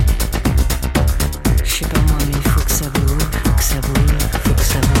 Je sais pas moi mais il faut que ça bouge, que ça bouge, faut que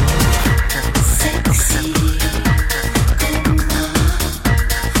ça bouge.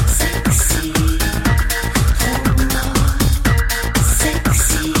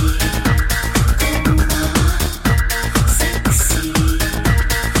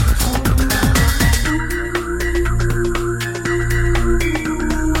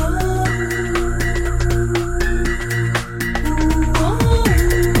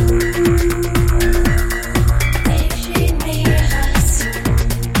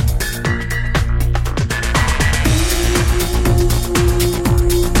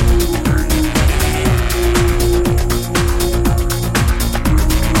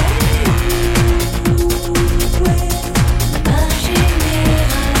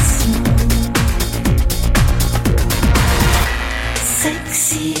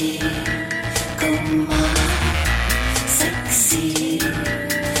 Sexy.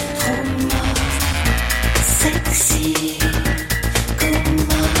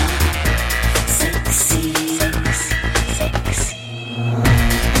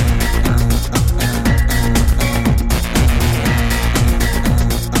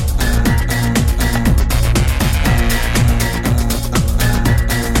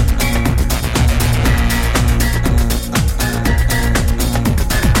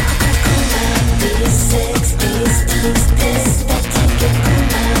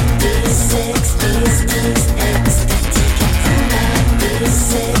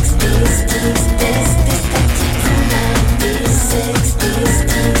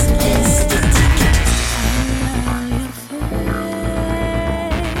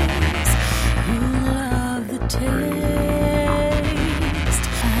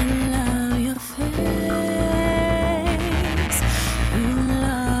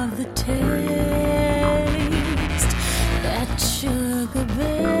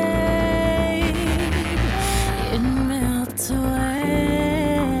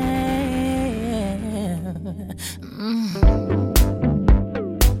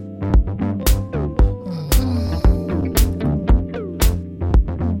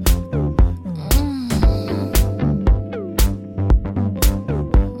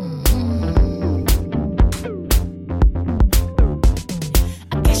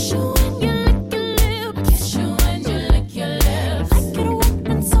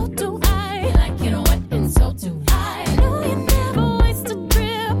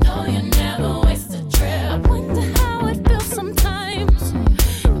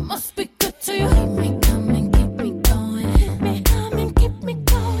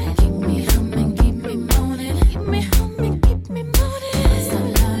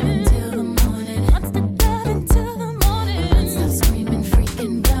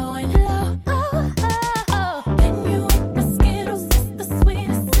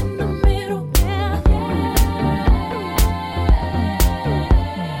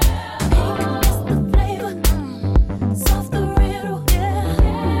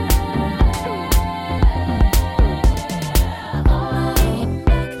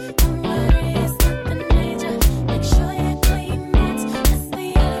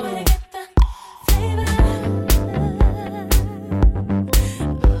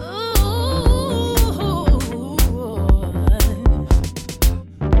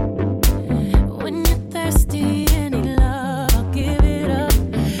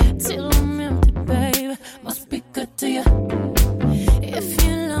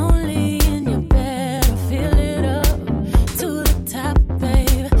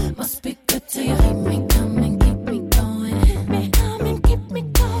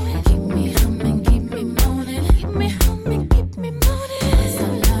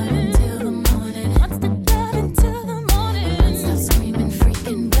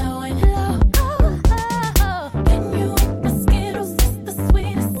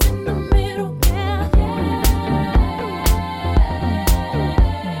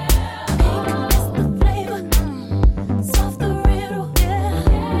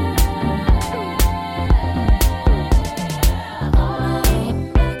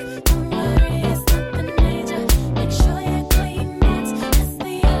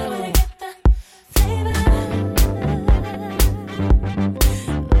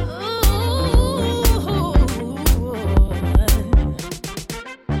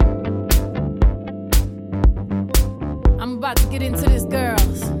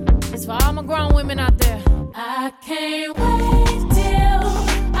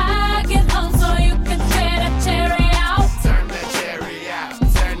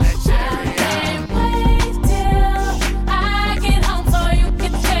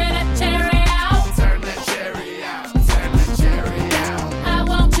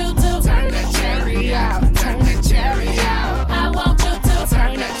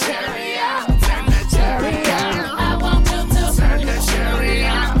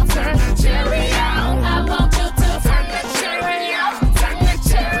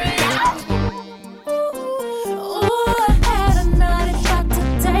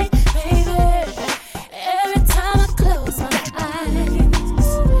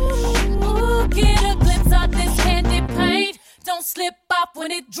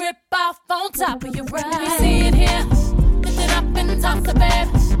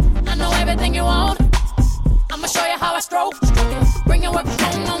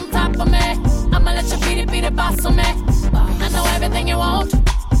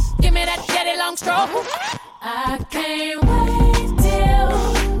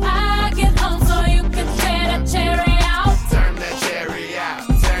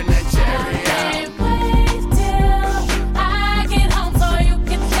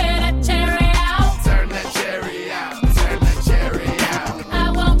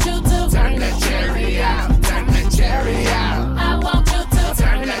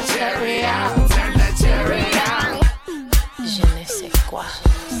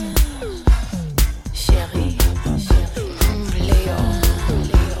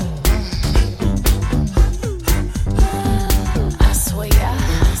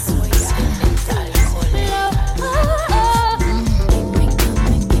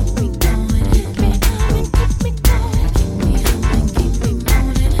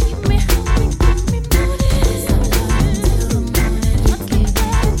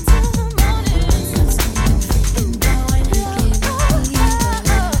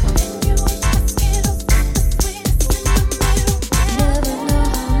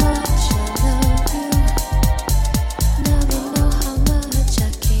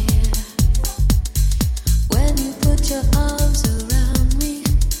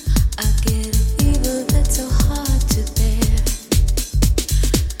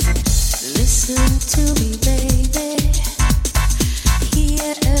 Give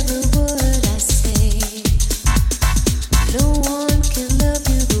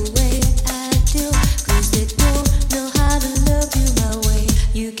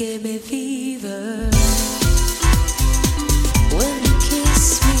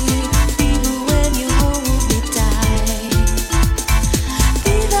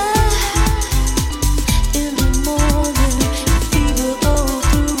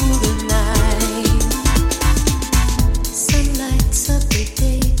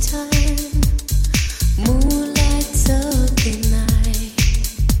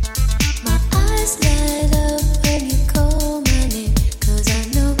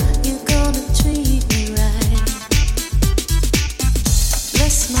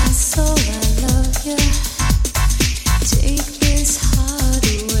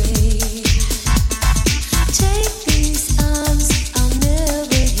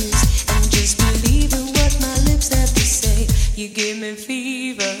me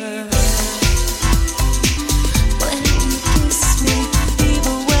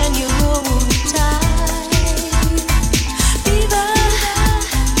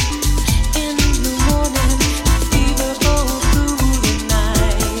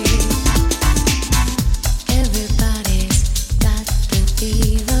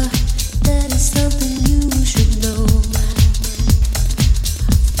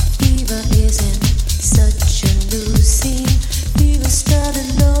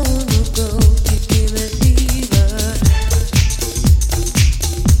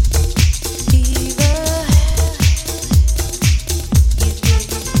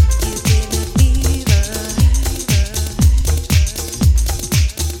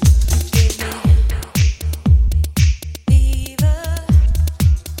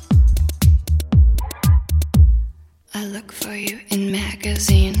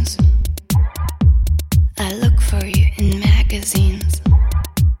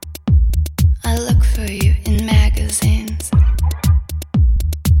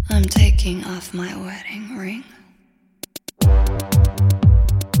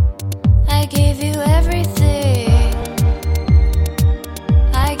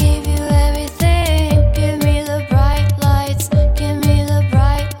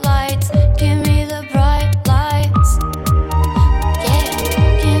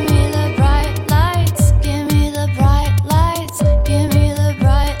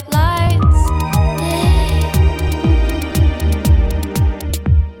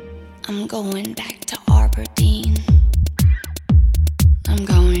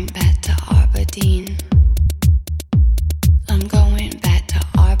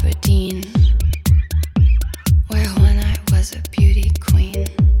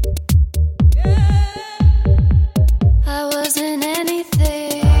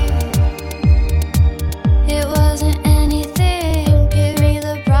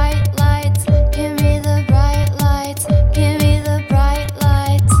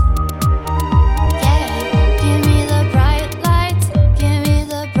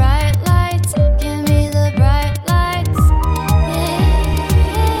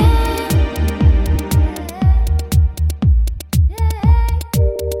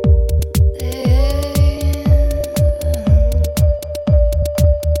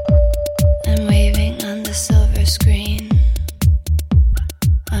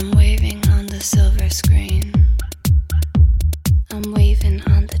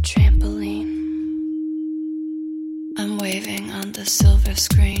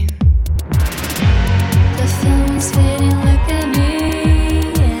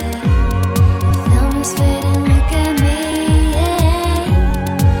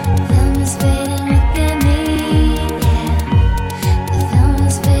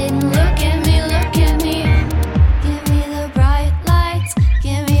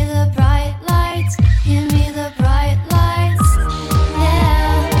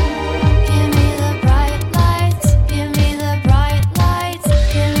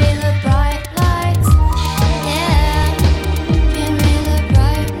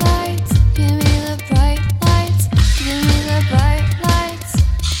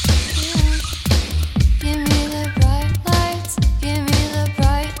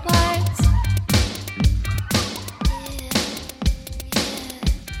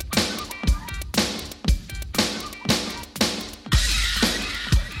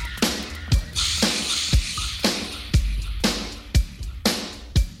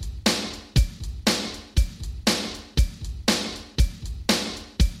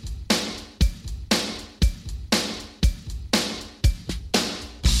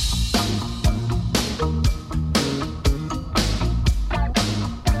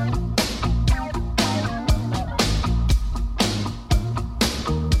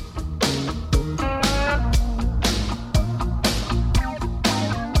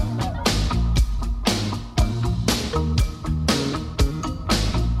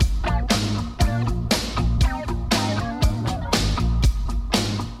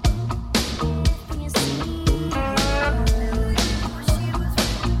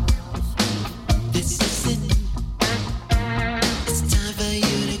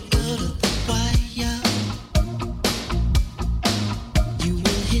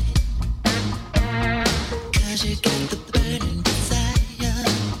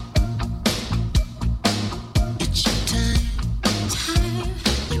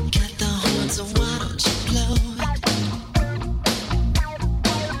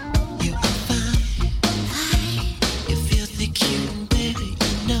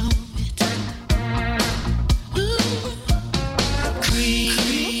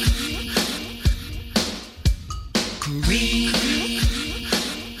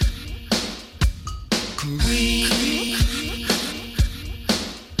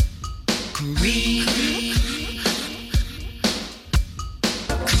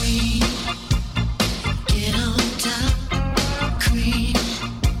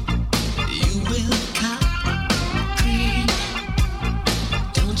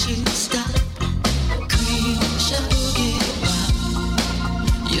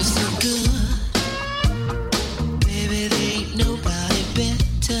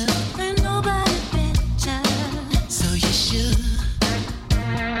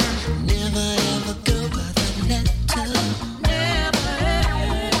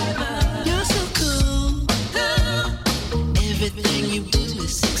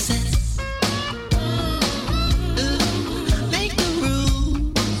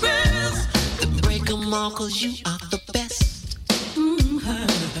 'Cause you are the best.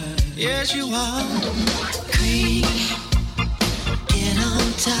 Yes, you are. Cream, get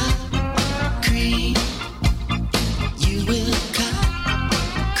on top. Cream, you will cut.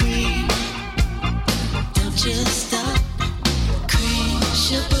 Cream, don't just stop. Cream,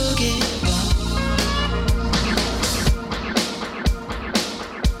 your boogie ball.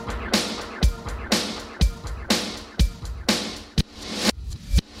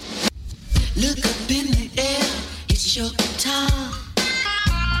 Look up in the air, it's your time.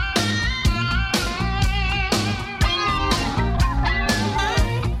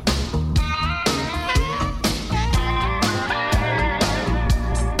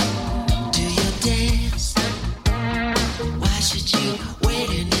 Do your dance? Why should you wait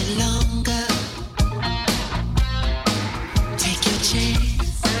any longer? Take your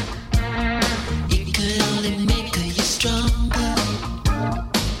chance. It could only make you stronger.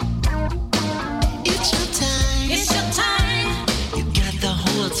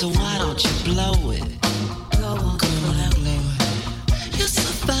 So why don't you blow it? Go on, blow it. You're so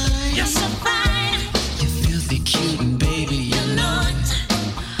fine. You're so fine. You're filthy cute and baby, you know it.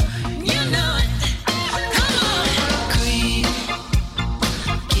 You know it. Come on. Cream,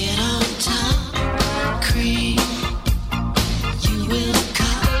 get on top. Cream, you will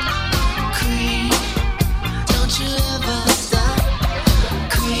cut. Cream, don't you ever stop.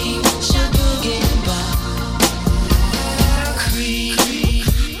 Cream, your boogie bar. Cream.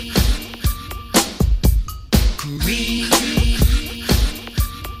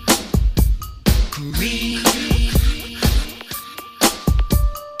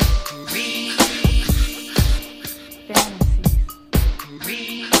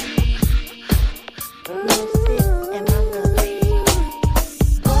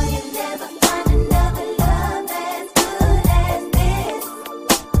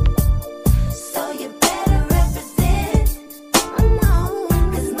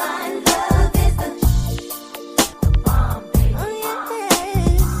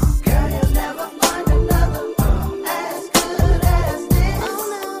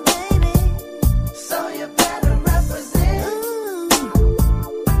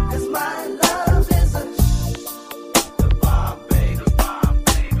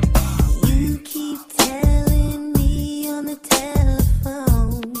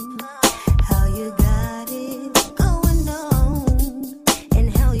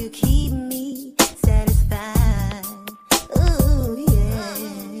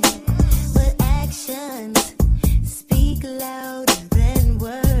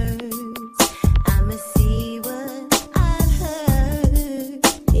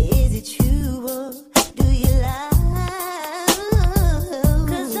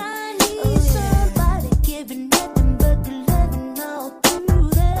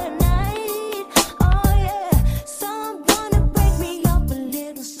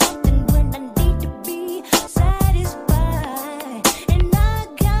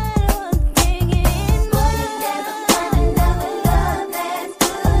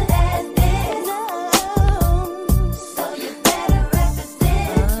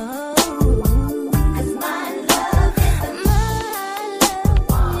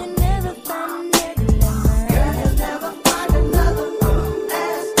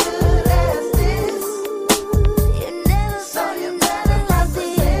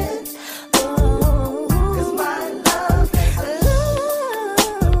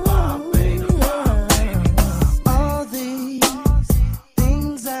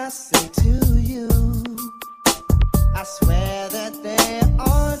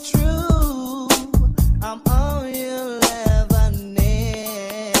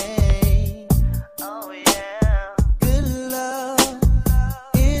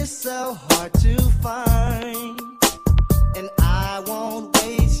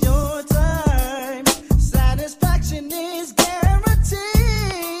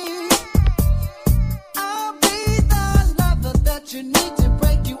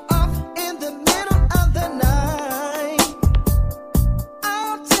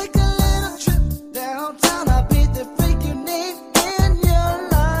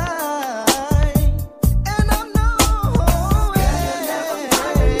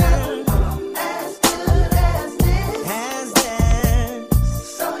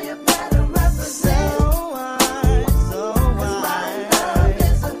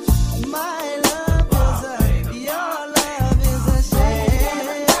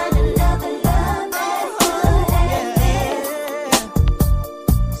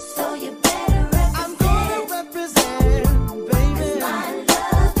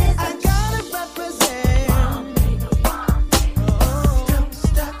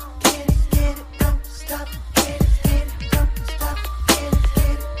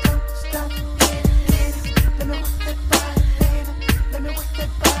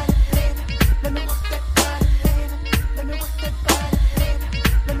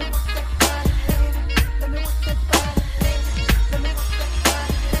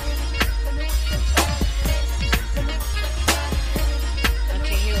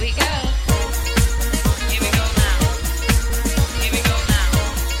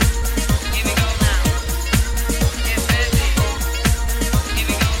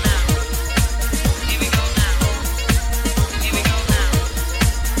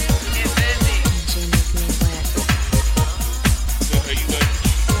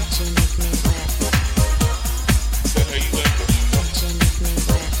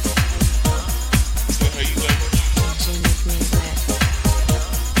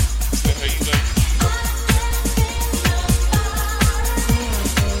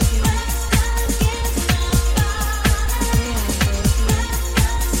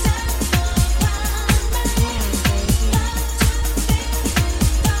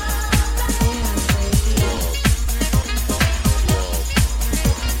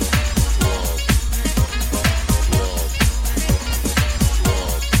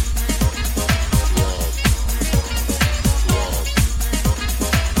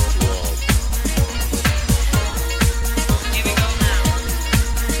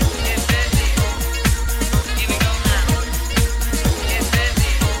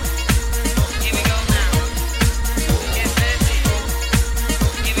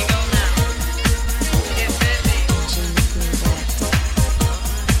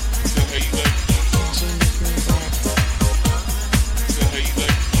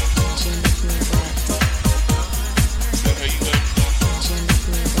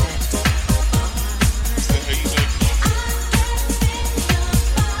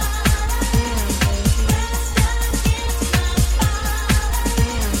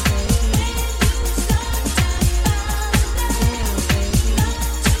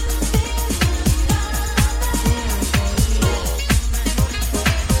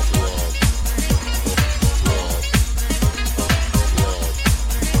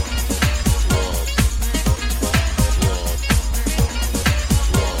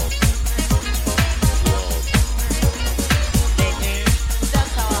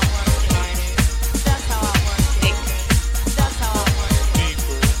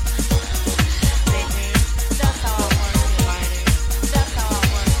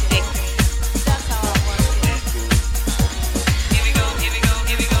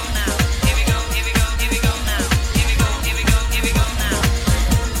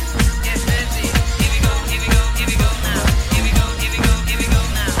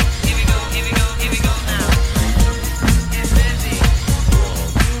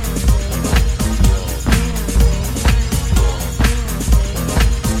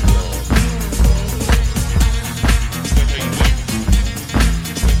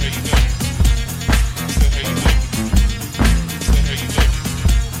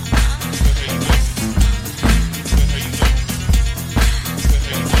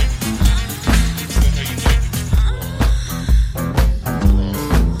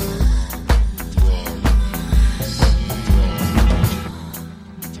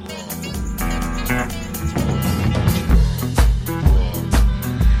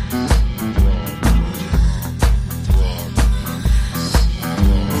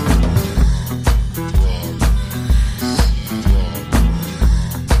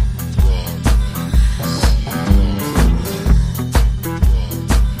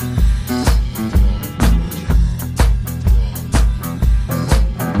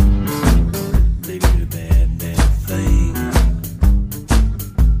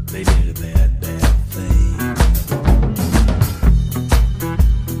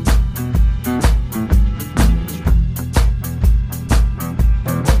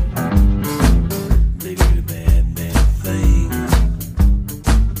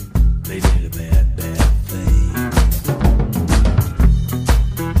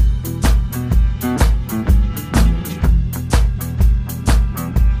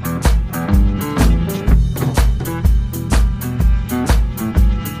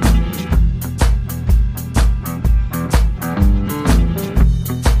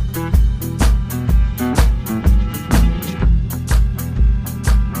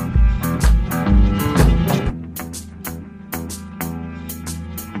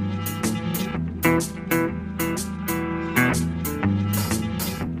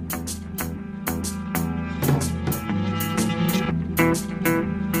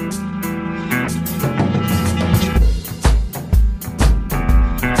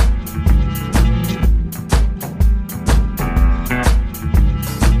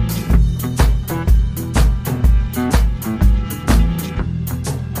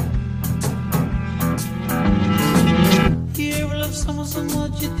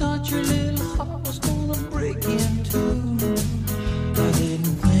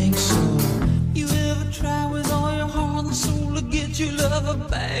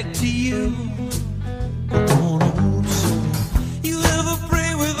 back to you. On a hope so. You ever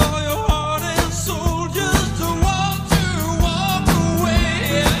pray with all your heart and soul just to walk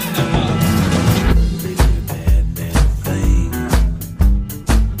away? They did a bad, bad thing.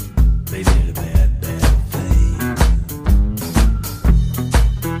 They did a bad, bad thing.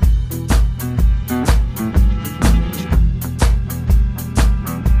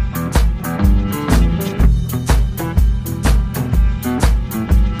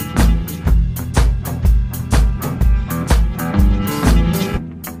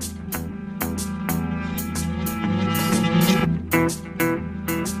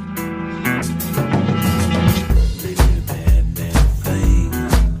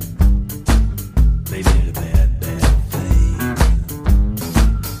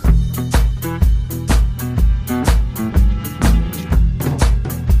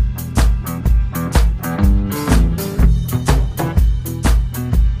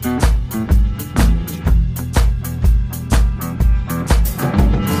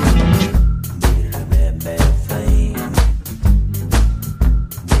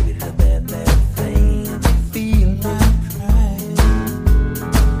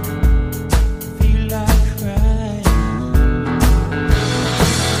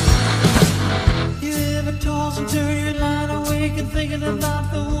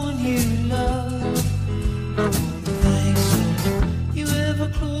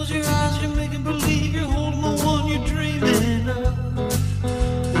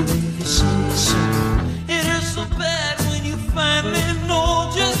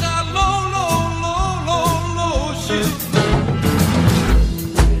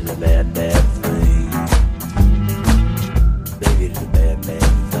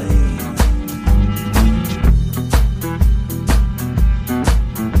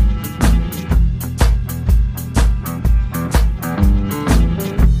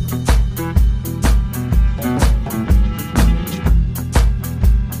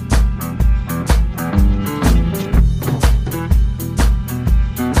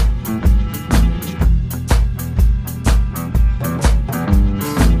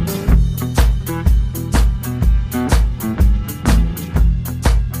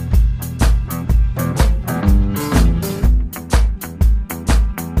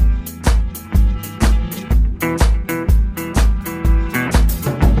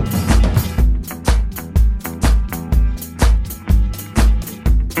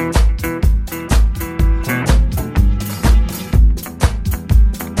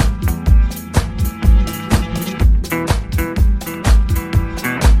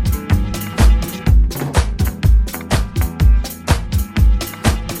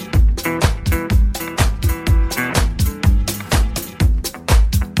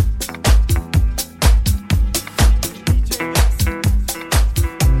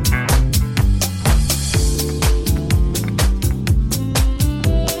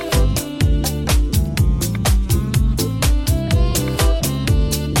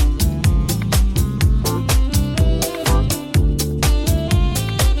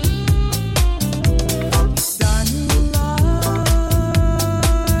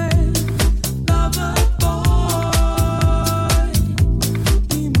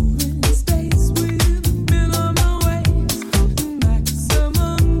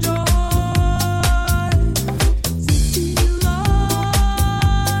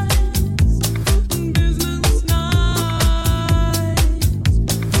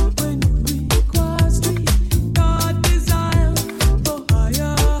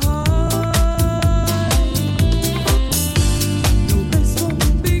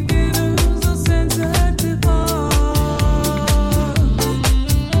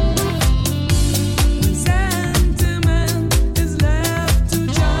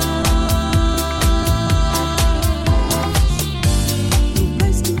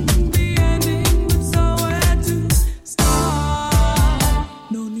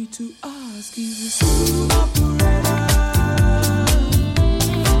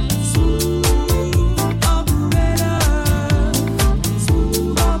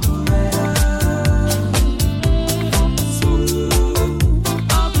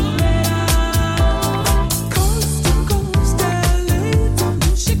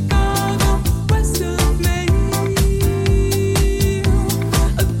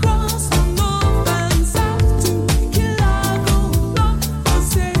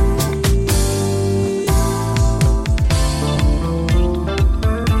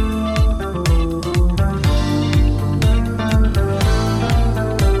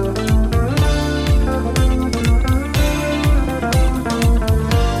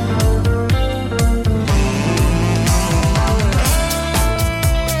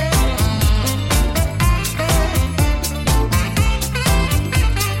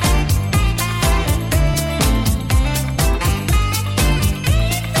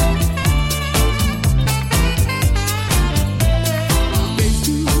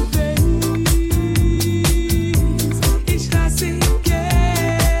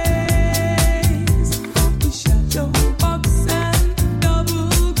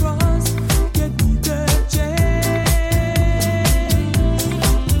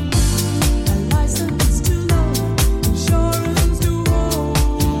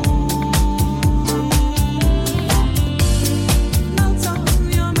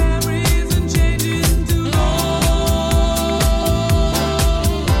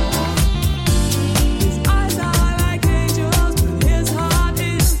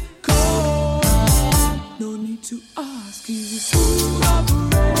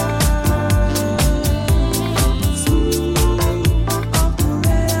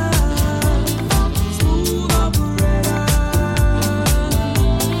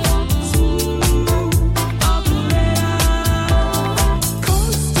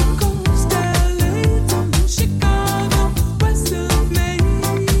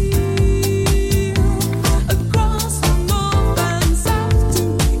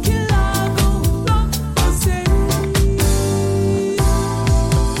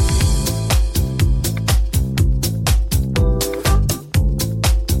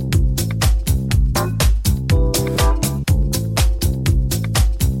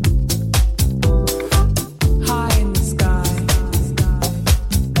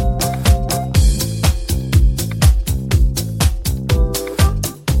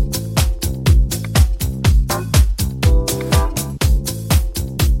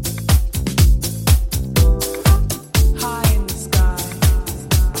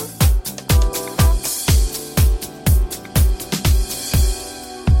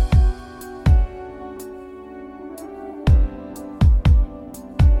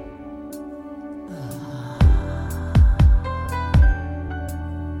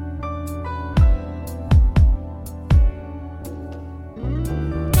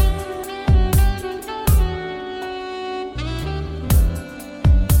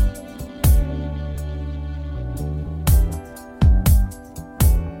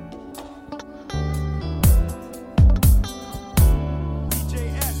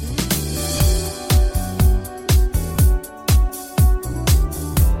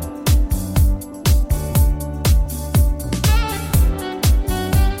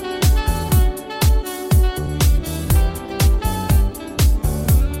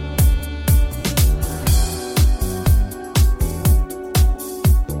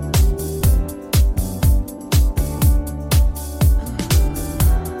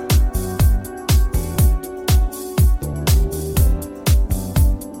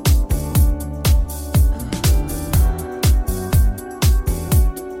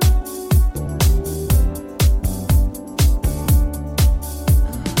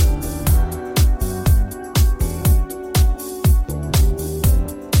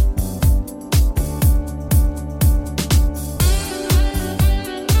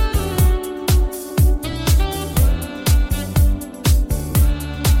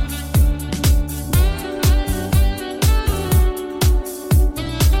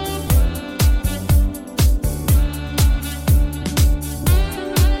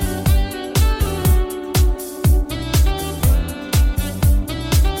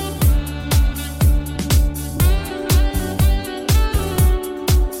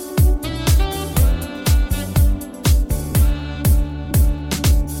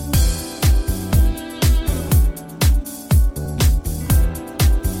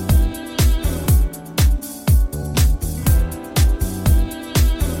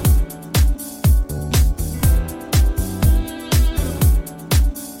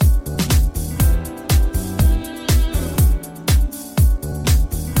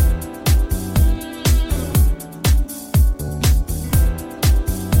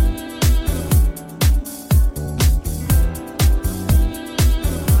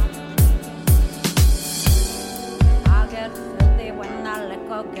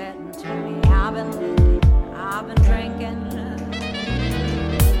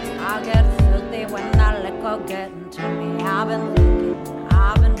 getting to me. I've been thinking,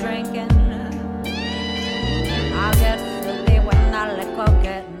 I've been drinking. I get filthy when that liquor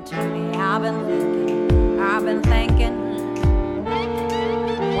getting to me. I've been thinking, I've been thinking.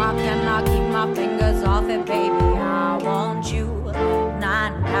 Why can't I keep my fingers off it, baby? I want you, nah,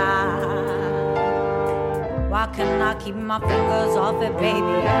 nah. Why can't I keep my fingers off it,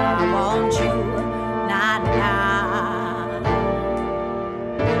 baby? I want you, nah, nah.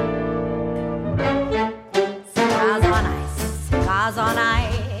 Cigars on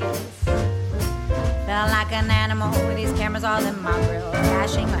ice. Felt like an animal with these cameras all in my grill.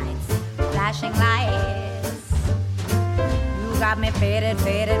 Flashing lights, flashing lights. You got me faded,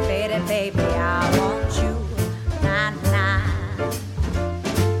 faded, faded, baby. I want you, nah, nah.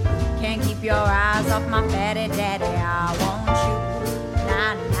 Can't keep your eyes off my fatty daddy. I want you,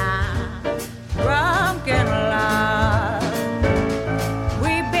 nah, nah. Drunken love.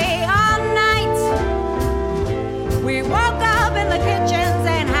 We be all night. We woke up in the kitchen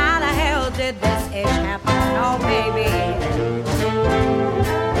saying, how the hell did this ish happen? Oh, baby.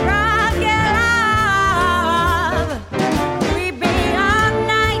 Drunken love. We be all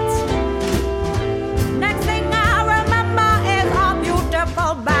night. Next thing I remember is our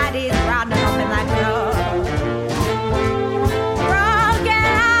beautiful bodies rounding up in that club.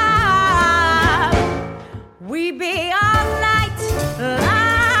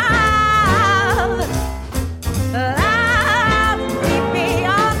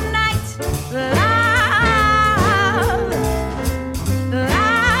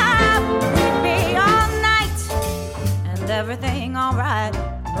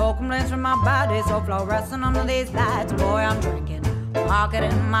 my body so fluorescent under these lights. Boy, I'm drinking. Pocket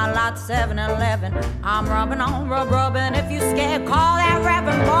in my lot 7-Eleven. I'm rubbing on rubbing. If you scared, call that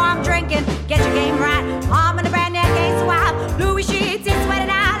reverend. Boy, I'm drinking. Get your game right. I'm in a brand new case swap. Louis sheets, it's sweating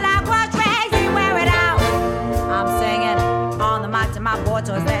out like wash rags. You wear it out. I'm singing on the mic to my boy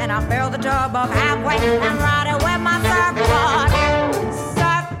toys. Then I fill the tub up halfway and ride it with my surfboard.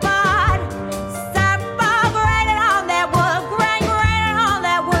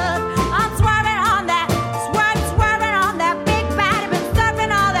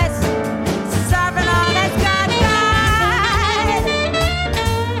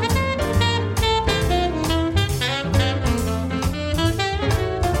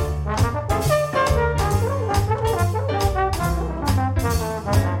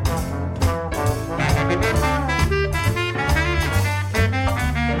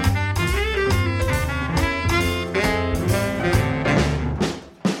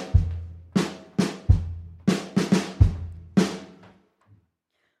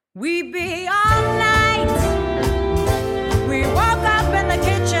 We be all night. We woke up in the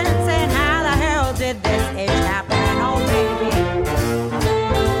kitchen saying, how the hell did this age happen? Oh, baby.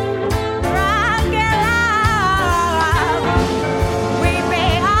 Rock and love. We be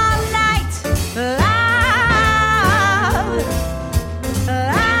all night. Love.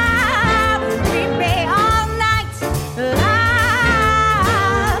 Love. We be all night. Love.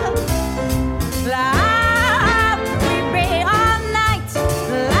 Love. We be all night.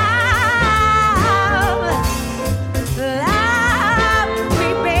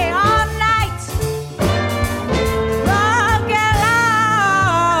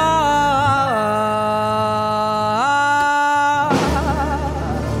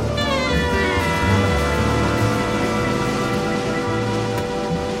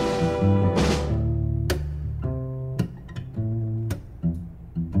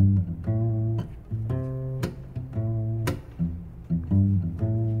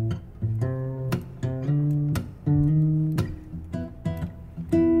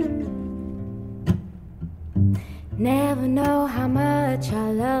 Never know how much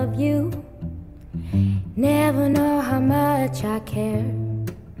I love you. Never know how much I care.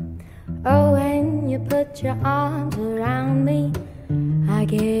 Oh, when you put your arms around me, I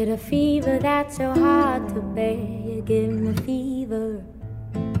get a fever that's so hard to bear. You give me fever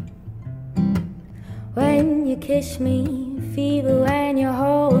when you kiss me, fever when you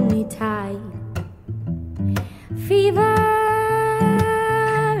hold me tight, fever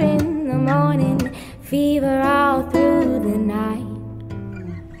in the morning, fever all through the night.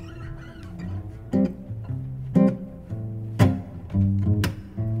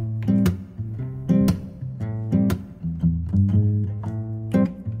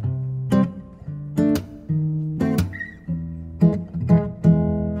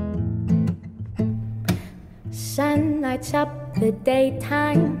 Sun lights up the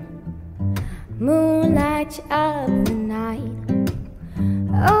daytime, moon lights up the night.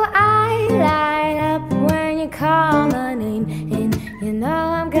 Oh, I light up when you call my name, and you know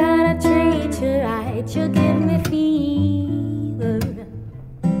I'm gonna treat you right. You give me fever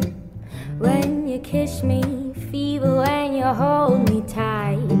when you kiss me, fever when you hold me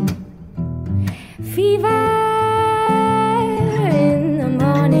tight, fever in the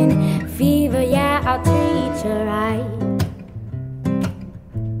morning, fever, yeah, I'll treat you right.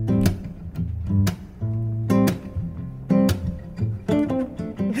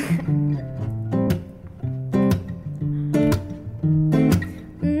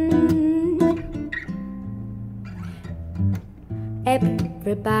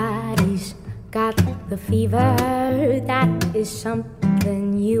 Everybody's got the fever, that is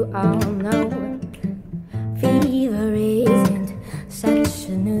something you all know. Fever isn't such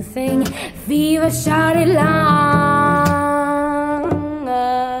a new thing, fever started long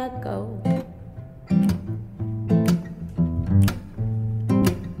ago.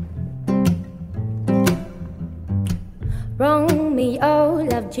 Romeo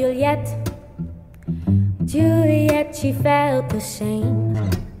loved Juliet, Juliet, she felt the same.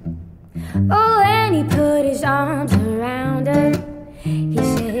 Oh, and he put his arms around her. He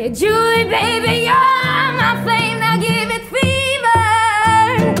said, Julie, baby, you're my flame, now give it fever.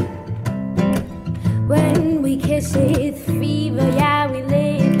 When we kiss it, fever, yeah, we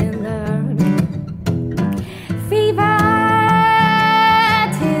live and learn. Fever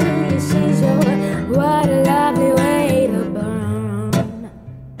till you see so, what a lovely way to burn.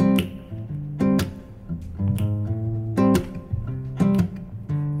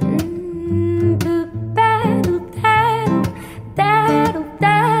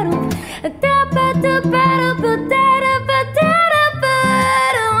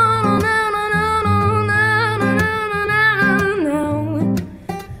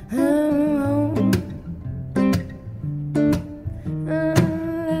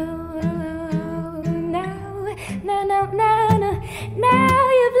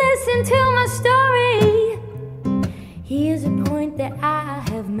 listen to my story. Here's a point that I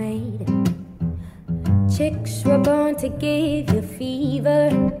have made. Chicks were born to give you fever.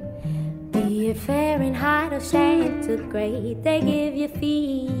 Be it Fahrenheit or centigrade, they give you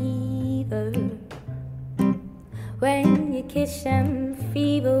fever. When you kiss them,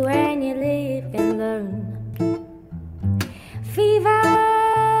 fever when you live and learn.